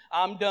resignation.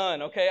 I'm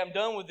done. Okay, I'm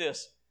done with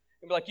this.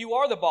 And be like, you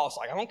are the boss.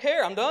 Like, I don't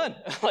care. I'm done.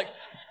 Like,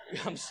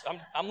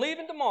 I'm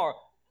leaving tomorrow.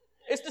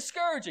 It's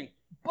discouraging.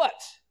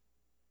 But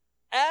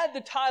add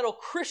the title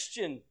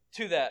Christian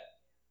to that.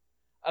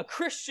 A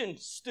Christian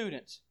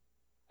student.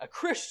 A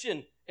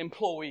Christian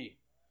employee,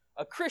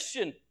 a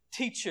Christian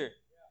teacher,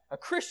 a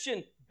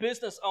Christian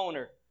business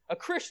owner, a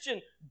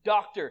Christian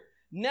doctor.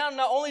 Now,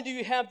 not only do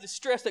you have the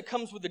stress that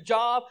comes with the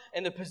job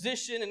and the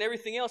position and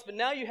everything else, but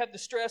now you have the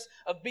stress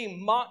of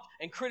being mocked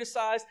and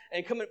criticized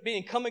and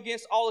being come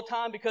against all the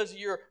time because of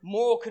your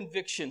moral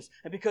convictions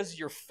and because of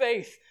your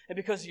faith and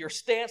because of your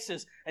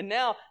stances. And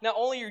now, not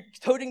only are you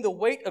toting the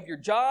weight of your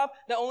job,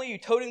 not only are you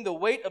toting the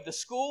weight of the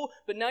school,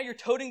 but now you're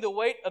toting the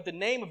weight of the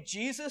name of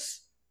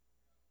Jesus.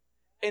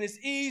 And it's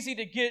easy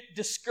to get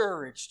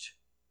discouraged.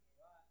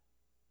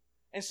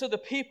 And so the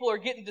people are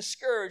getting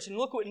discouraged. And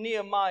look what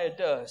Nehemiah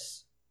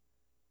does.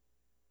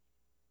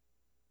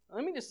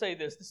 Let me just say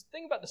this. The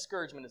thing about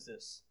discouragement is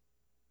this.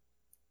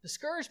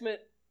 Discouragement,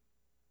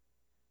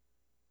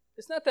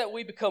 it's not that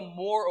we become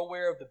more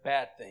aware of the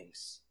bad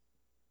things.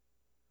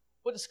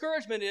 What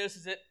discouragement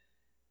is that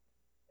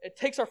it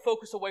takes our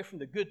focus away from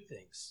the good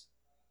things,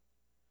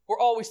 where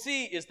all we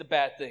see is the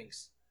bad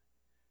things.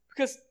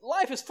 Because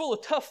life is full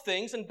of tough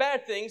things and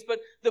bad things, but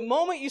the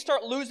moment you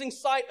start losing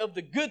sight of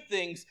the good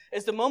things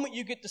is the moment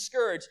you get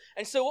discouraged.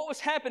 And so what was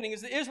happening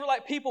is the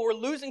Israelite people were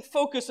losing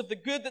focus of the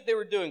good that they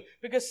were doing,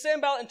 because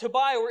Sanballat and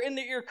Tobiah were in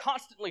their ear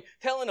constantly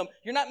telling them,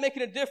 you're not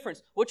making a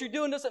difference. What you're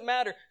doing doesn't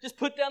matter. Just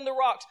put down the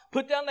rocks.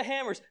 Put down the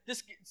hammers.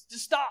 Just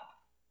stop.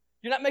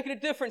 You're not making a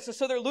difference. And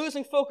so they're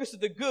losing focus of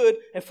the good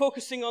and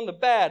focusing on the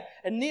bad.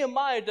 And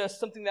Nehemiah does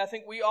something that I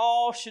think we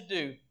all should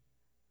do.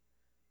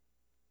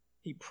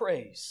 He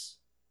prays.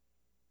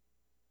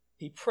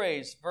 He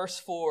prays, verse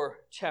 4,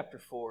 chapter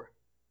 4.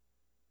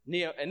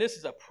 And this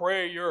is a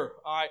prayer,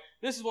 all right?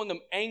 This is one of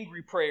them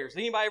angry prayers.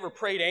 Anybody ever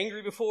prayed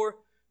angry before?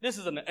 This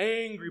is an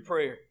angry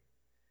prayer.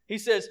 He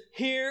says,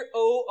 hear,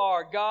 O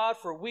our God,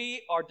 for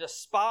we are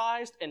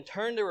despised, and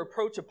turn their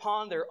reproach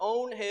upon their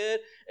own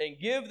head, and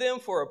give them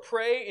for a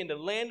prey in the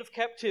land of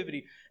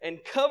captivity, and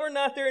cover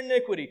not their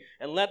iniquity,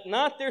 and let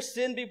not their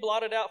sin be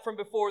blotted out from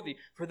before thee,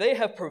 for they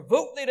have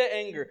provoked thee to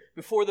anger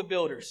before the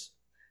builders.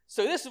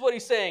 So this is what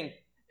he's saying.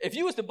 If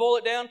you was to boil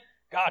it down,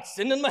 God,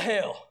 send them to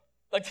hell.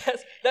 Like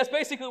that's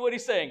basically what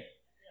he's saying.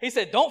 He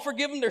said, don't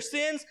forgive them their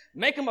sins,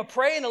 make them a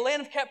prey in the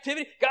land of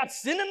captivity. God,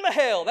 send them to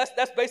hell.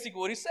 That's basically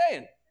what he's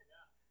saying.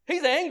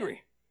 He's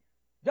angry.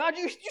 God,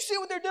 you see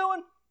what they're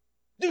doing?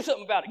 Do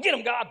something about it. Get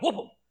them, God. Whoop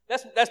them.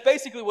 That's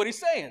basically what he's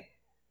saying.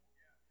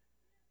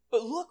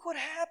 But look what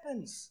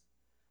happens.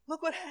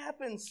 Look what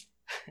happens.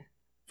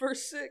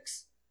 Verse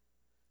 6.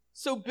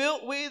 So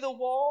built we the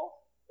wall,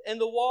 and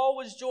the wall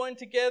was joined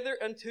together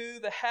unto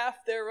the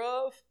half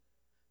thereof,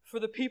 for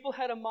the people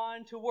had a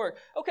mind to work.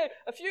 Okay,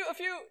 a few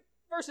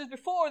verses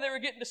before, they were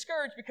getting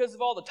discouraged because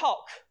of all the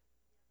talk.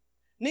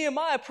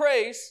 Nehemiah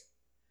prays.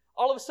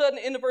 All of a sudden,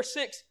 into verse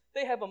 6,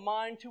 they have a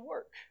mind to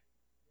work.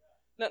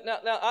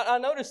 Now, I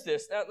noticed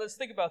this. Now, let's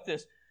think about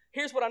this.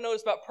 Here's what I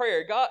noticed about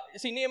prayer.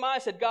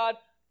 Nehemiah said, God,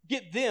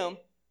 get them.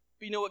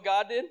 But you know what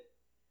God did?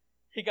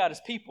 He got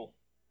his people.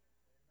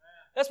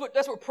 That's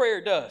what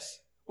prayer does.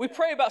 We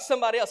pray about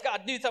somebody else.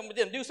 God, do something with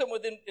them. Do something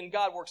with them. And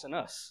God works in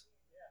us.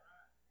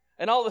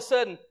 And all of a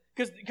sudden,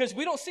 because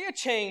we don't see a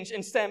change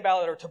in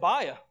Sanballat or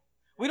Tobiah.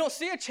 We don't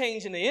see a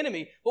change in the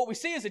enemy. What we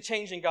see is a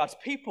change in God's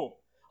people.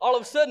 All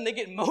of a sudden, they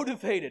get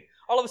motivated.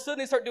 All of a sudden,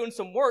 they start doing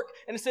some work.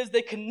 And it says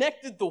they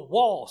connected the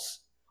walls.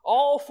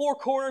 All four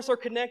corners are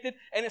connected.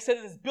 And it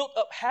says it is built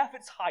up half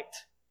its height.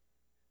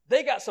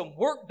 They got some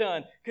work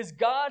done because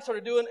God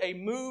started doing a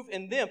move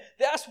in them.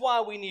 That's why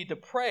we need to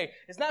pray.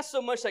 It's not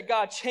so much that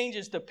God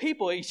changes the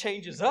people. He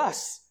changes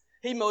us.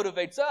 He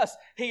motivates us.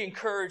 He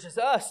encourages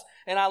us.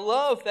 And I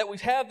love that we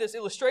have this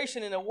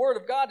illustration in the Word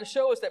of God to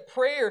show us that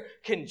prayer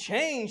can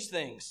change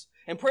things.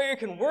 And prayer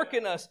can work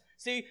in us.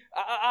 See,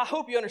 I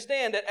hope you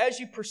understand that as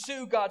you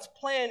pursue God's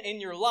plan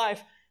in your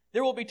life,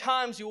 there will be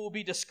times you will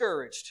be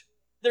discouraged.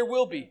 There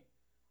will be.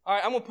 All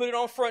right, I'm going to put it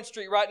on Front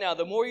Street right now.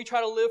 The more you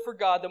try to live for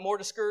God, the more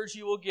discouraged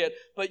you will get.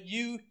 But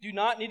you do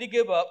not need to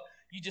give up.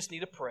 You just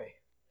need to pray.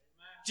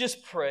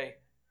 Just pray.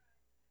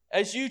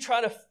 As you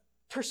try to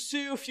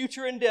pursue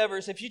future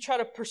endeavors, if you try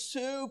to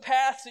pursue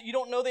paths that you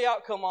don't know the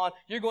outcome on,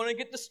 you're going to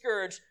get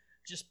discouraged.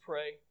 Just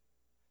pray.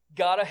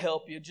 God will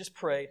help you. Just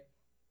pray.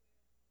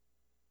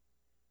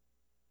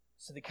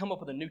 So they come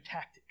up with a new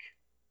tactic.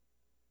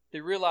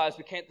 They realize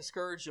we can't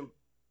discourage them.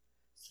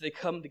 So they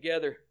come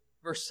together.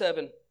 Verse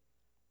 7.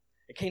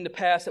 It came to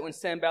pass that when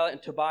Sanballat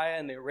and Tobiah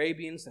and the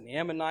Arabians and the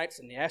Ammonites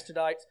and the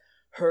Ashdodites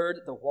heard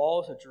that the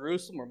walls of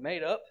Jerusalem were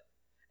made up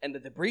and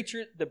that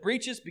the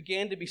breaches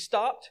began to be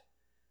stopped,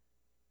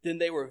 then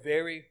they were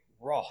very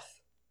wroth.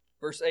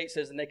 Verse 8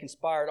 says, and they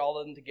conspired all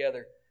of them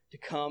together to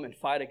come and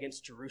fight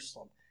against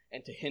Jerusalem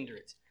and to hinder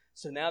it.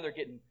 So now they're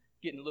getting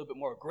a little bit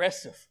more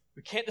aggressive.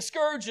 We can't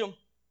discourage them.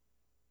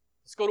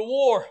 Let's go to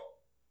war.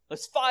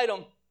 Let's fight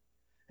them.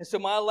 And so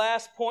my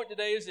last point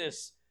today is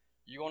this.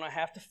 You're going to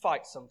have to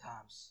fight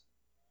sometimes.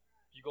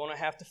 You're going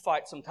to have to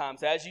fight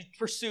sometimes. As you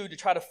pursue to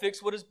try to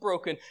fix what is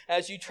broken,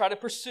 as you try to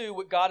pursue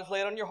what God has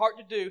laid on your heart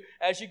to do,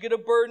 as you get a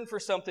burden for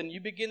something,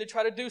 you begin to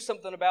try to do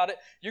something about it,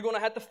 you're going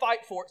to have to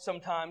fight for it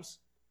sometimes.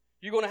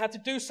 You're going to have to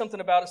do something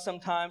about it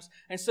sometimes.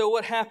 And so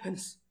what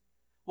happens?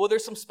 Well,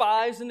 there's some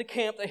spies in the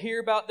camp that hear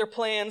about their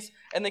plans,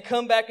 and they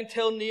come back and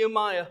tell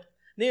Nehemiah,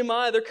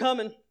 Nehemiah, they're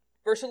coming.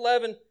 Verse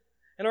 11,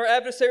 and our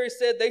adversary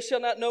said, they shall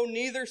not know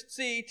neither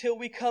see till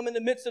we come in the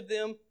midst of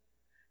them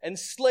and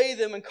slay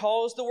them and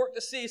cause the work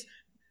to cease.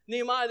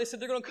 Nehemiah, they said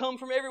they're going to come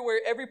from everywhere,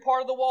 every part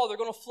of the wall. They're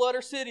going to flood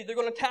our city. They're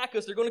going to attack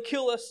us. They're going to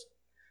kill us.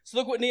 So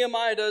look what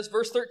Nehemiah does.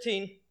 Verse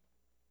 13.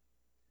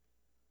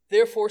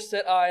 Therefore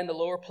set I in the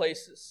lower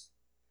places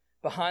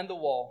behind the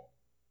wall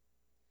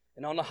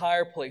and on the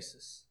higher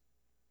places.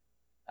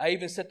 I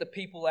even set the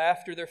people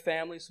after their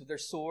families with their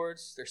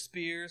swords, their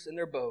spears, and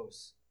their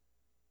bows.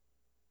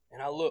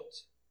 And I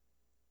looked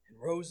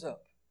and rose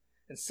up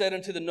and said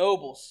unto the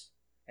nobles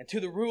and to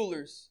the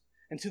rulers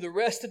and to the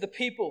rest of the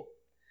people,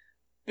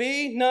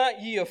 be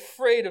not ye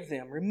afraid of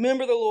them.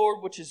 Remember the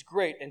Lord, which is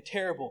great and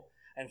terrible,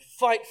 and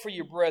fight for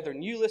your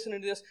brethren. You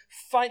listening to this?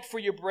 Fight for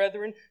your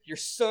brethren, your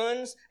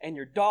sons and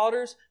your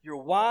daughters, your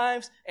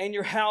wives and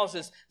your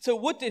houses. So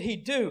what did he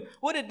do?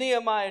 What did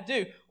Nehemiah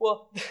do?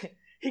 Well,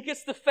 he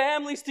gets the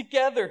families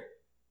together.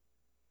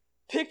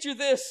 Picture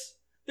this.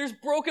 There's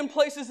broken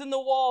places in the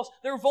walls.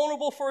 They're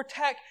vulnerable for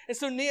attack. And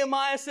so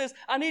Nehemiah says,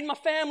 I need my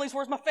families.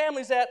 Where's my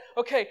families at?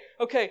 Okay.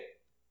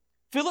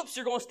 Phillips,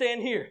 you're going to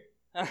stand here.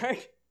 All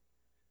right?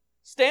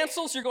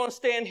 Stancils, you're going to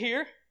stand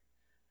here.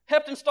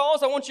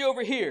 Heptonstalls, I want you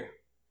over here.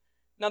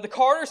 Now the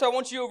Carters, I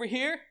want you over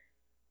here.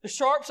 The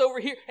Sharps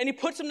over here. And he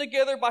puts them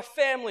together by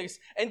families.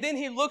 And then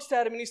he looks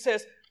at him and he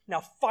says,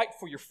 now fight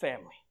for your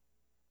family.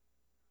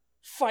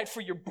 Fight for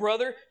your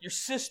brother, your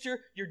sister,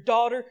 your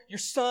daughter, your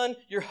son,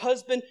 your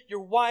husband, your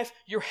wife,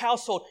 your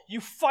household.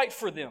 You fight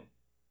for them.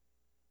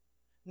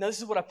 Now this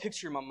is what I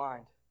picture in my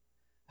mind.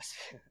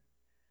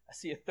 I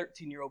see a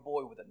 13-year-old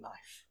boy with a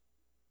knife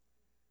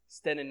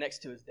standing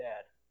next to his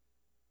dad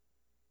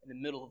in the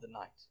middle of the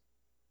night.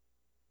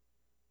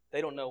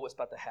 They don't know what's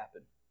about to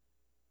happen.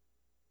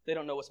 They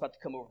don't know what's about to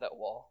come over that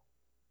wall.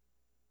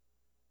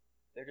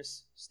 They're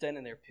just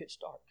standing there pitch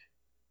dark.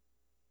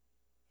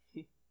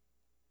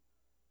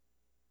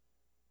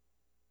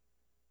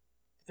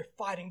 They're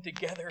fighting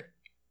together.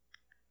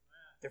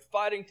 They're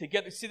fighting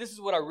together. See, this is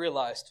what I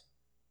realized.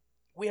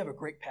 We have a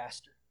great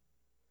pastor.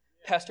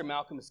 Pastor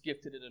Malcolm is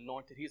gifted and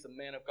anointed. He's a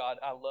man of God.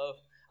 I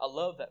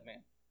love that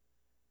man.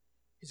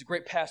 He's a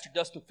great pastor.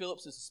 Dustin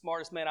Phillips is the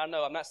smartest man I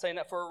know. I'm not saying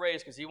that for a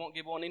raise because he won't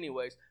give one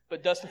anyways.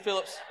 But Dustin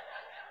Phillips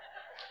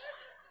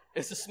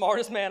is the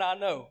smartest man I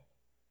know.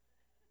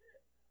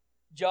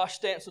 Josh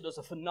Stansel does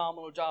a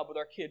phenomenal job with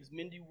our kids.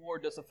 Mindy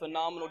Ward does a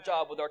phenomenal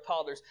job with our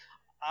toddlers.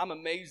 I'm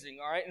amazing,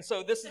 all right? And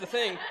so this is the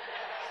thing.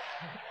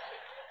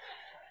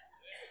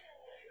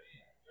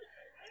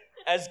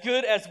 As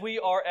good as we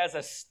are as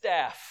a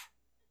staff,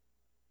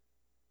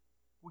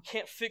 we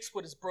can't fix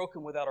what is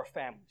broken without our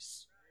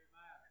families.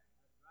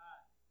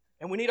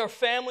 And we need our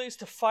families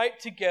to fight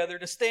together,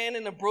 to stand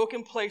in the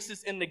broken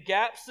places, in the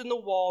gaps in the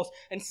walls,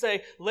 and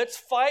say, let's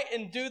fight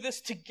and do this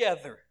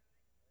together.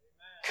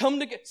 Come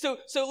together.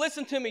 So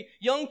listen to me,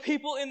 young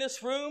people in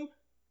this room,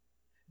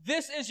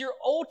 this is your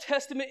Old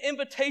Testament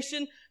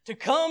invitation to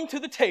come to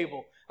the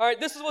table. All right,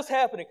 this is what's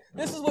happening.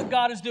 This is what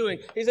God is doing.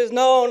 He says,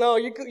 no,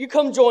 you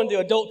come join the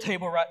adult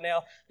table right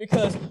now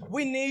because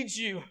we need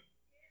you.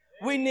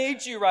 We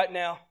need you right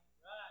now.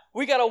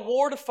 We got a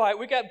war to fight.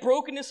 We got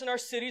brokenness in our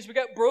cities. We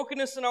got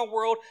brokenness in our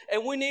world.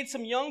 And we need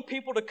some young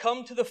people to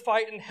come to the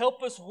fight and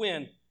help us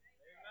win.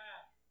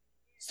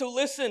 So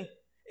listen,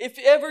 if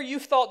ever you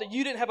thought that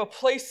you didn't have a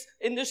place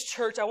in this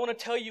church, I want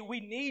to tell you, we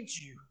need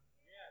you.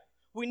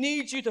 We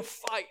need you to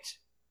fight.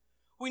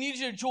 We need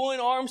you to join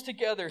arms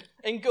together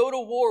and go to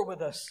war with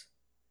us.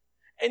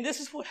 And this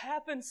is what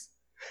happens.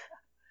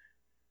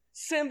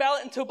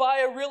 Sanballat and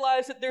Tobiah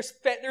realize that there's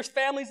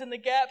families in the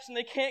gaps and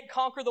they can't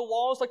conquer the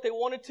walls like they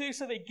wanted to,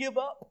 so they give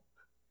up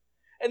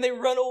and they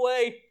run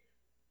away.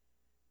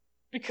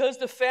 Because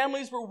the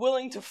families were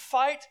willing to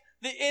fight,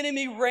 the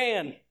enemy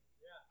ran.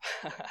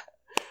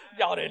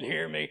 Y'all didn't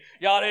hear me.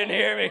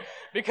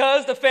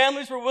 Because the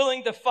families were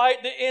willing to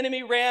fight, the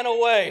enemy ran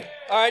away.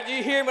 All right, do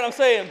you hear what I'm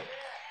saying?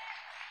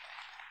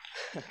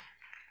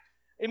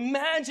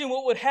 Imagine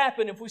what would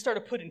happen if we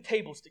started putting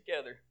tables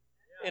together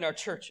in our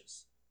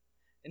churches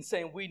and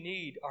saying we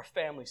need our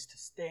families to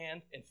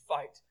stand and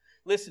fight.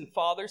 Listen,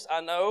 fathers,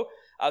 I know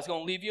I was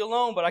going to leave you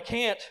alone, but I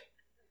can't.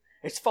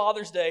 It's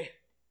Father's Day.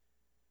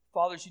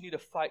 Fathers, you need to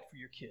fight for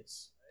your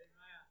kids.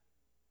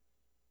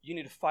 You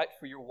need to fight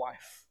for your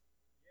wife.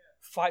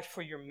 Fight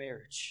for your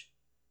marriage.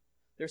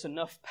 There's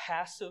enough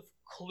passive,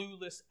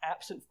 clueless,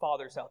 absent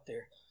fathers out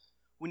there.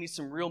 We need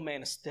some real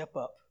men to step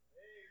up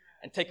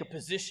and take a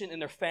position in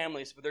their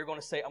families where they're going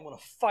to say, I'm going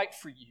to fight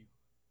for you.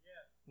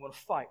 I'm going to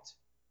fight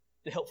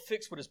to help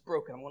fix what is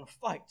broken. I'm going to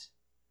fight.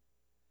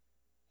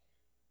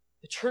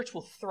 The church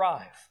will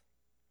thrive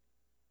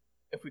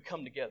if we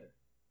come together.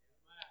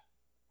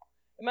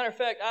 As a matter of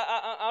fact,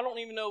 I don't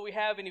even know we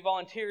have any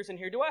volunteers in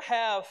here. Do I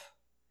have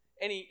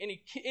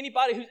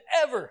anybody who's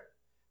ever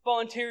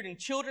volunteered in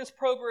children's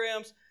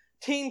programs,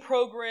 teen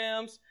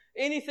programs,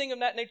 anything of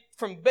that nature,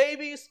 from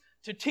babies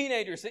to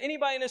teenagers? Has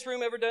anybody in this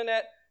room ever done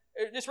that?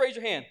 Just raise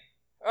your hand.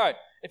 All right.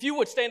 If you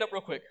would, stand up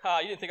real quick.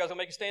 You didn't think I was going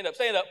to make you stand up.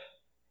 Stand up.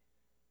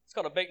 It's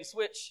called a bait and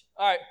switch.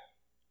 All right.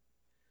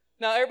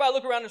 Now, everybody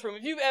look around this room.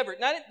 If you've ever,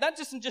 not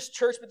just in just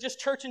church, but just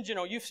church in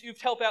general, you've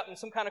helped out in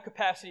some kind of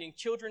capacity in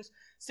children's.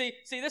 See,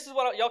 this is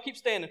what, y'all keep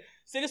standing.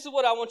 See, this is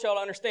what I want y'all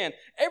to understand.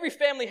 Every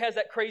family has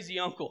that crazy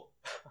uncle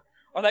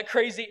or that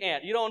crazy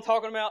aunt. You know what I'm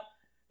talking about?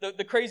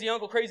 The crazy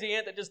uncle, crazy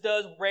aunt that just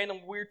does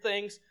random weird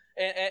things.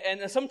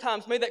 And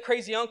sometimes maybe that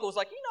crazy uncle is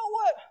like, you know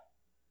what?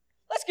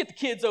 Let's get the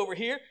kids over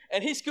here.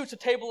 And he scoots a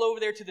table over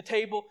there to the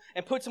table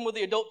and puts them with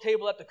the adult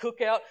table at the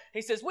cookout.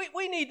 He says,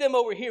 we need them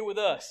over here with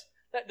us.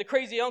 The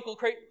crazy uncle,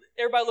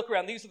 everybody look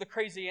around. These are the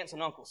crazy aunts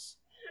and uncles.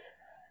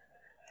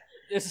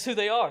 This is who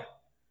they are.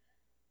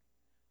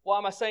 Why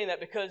am I saying that?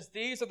 Because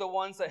these are the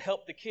ones that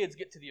help the kids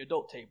get to the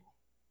adult table.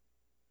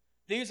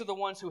 These are the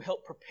ones who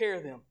help prepare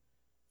them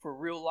for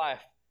real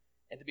life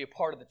and to be a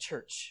part of the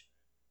church.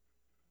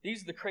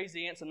 These are the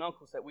crazy aunts and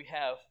uncles that we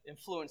have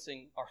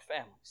influencing our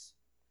families.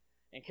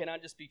 And can I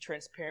just be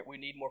transparent? We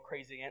need more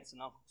crazy aunts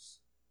and uncles.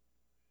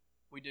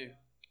 We do.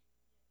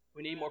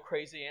 We need more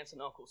crazy aunts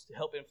and uncles to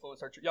help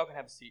influence our church. Y'all can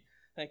have a seat.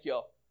 Thank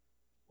y'all.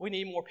 We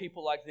need more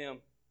people like them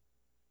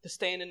to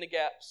stand in the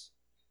gaps,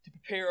 to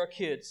prepare our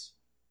kids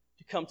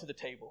to come to the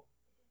table.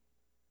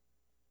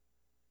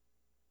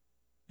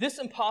 This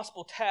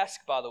impossible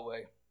task, by the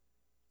way,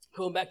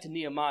 going back to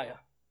Nehemiah.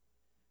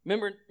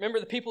 Remember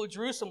the people of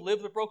Jerusalem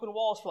lived with broken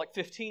walls for like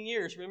 15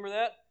 years. Remember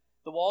that?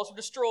 The walls were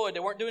destroyed. They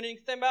weren't doing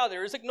anything about it. They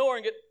were just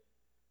ignoring it.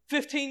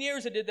 15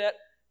 years they did that.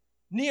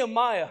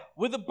 Nehemiah,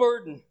 with a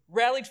burden,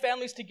 rallied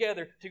families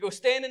together to go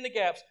stand in the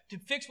gaps, to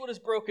fix what is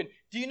broken.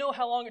 Do you know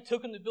how long it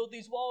took them to build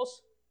these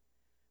walls?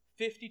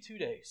 52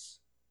 days.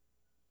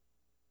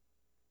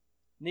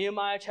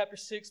 Nehemiah chapter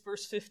 6,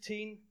 verse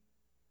 15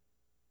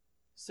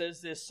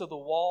 says this, so the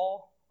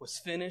wall was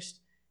finished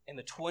in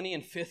the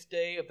 25th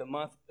day of the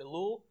month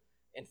Elul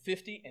in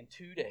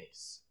 52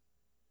 days.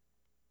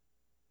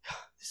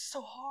 This is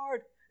so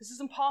hard. This is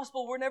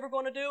impossible. We're never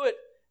going to do it.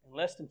 In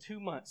less than 2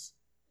 months,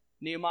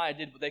 Nehemiah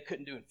did what they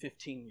couldn't do in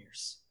 15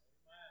 years.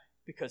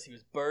 Because he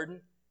was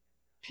burdened.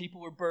 People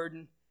were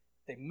burdened.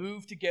 They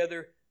moved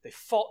together. They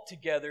fought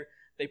together.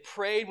 They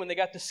prayed when they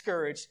got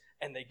discouraged,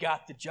 and they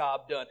got the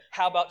job done.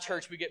 How about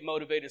church? We get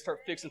motivated to start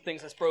fixing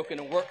things that's broken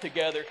and work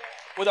together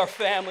with our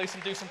families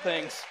and do some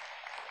things.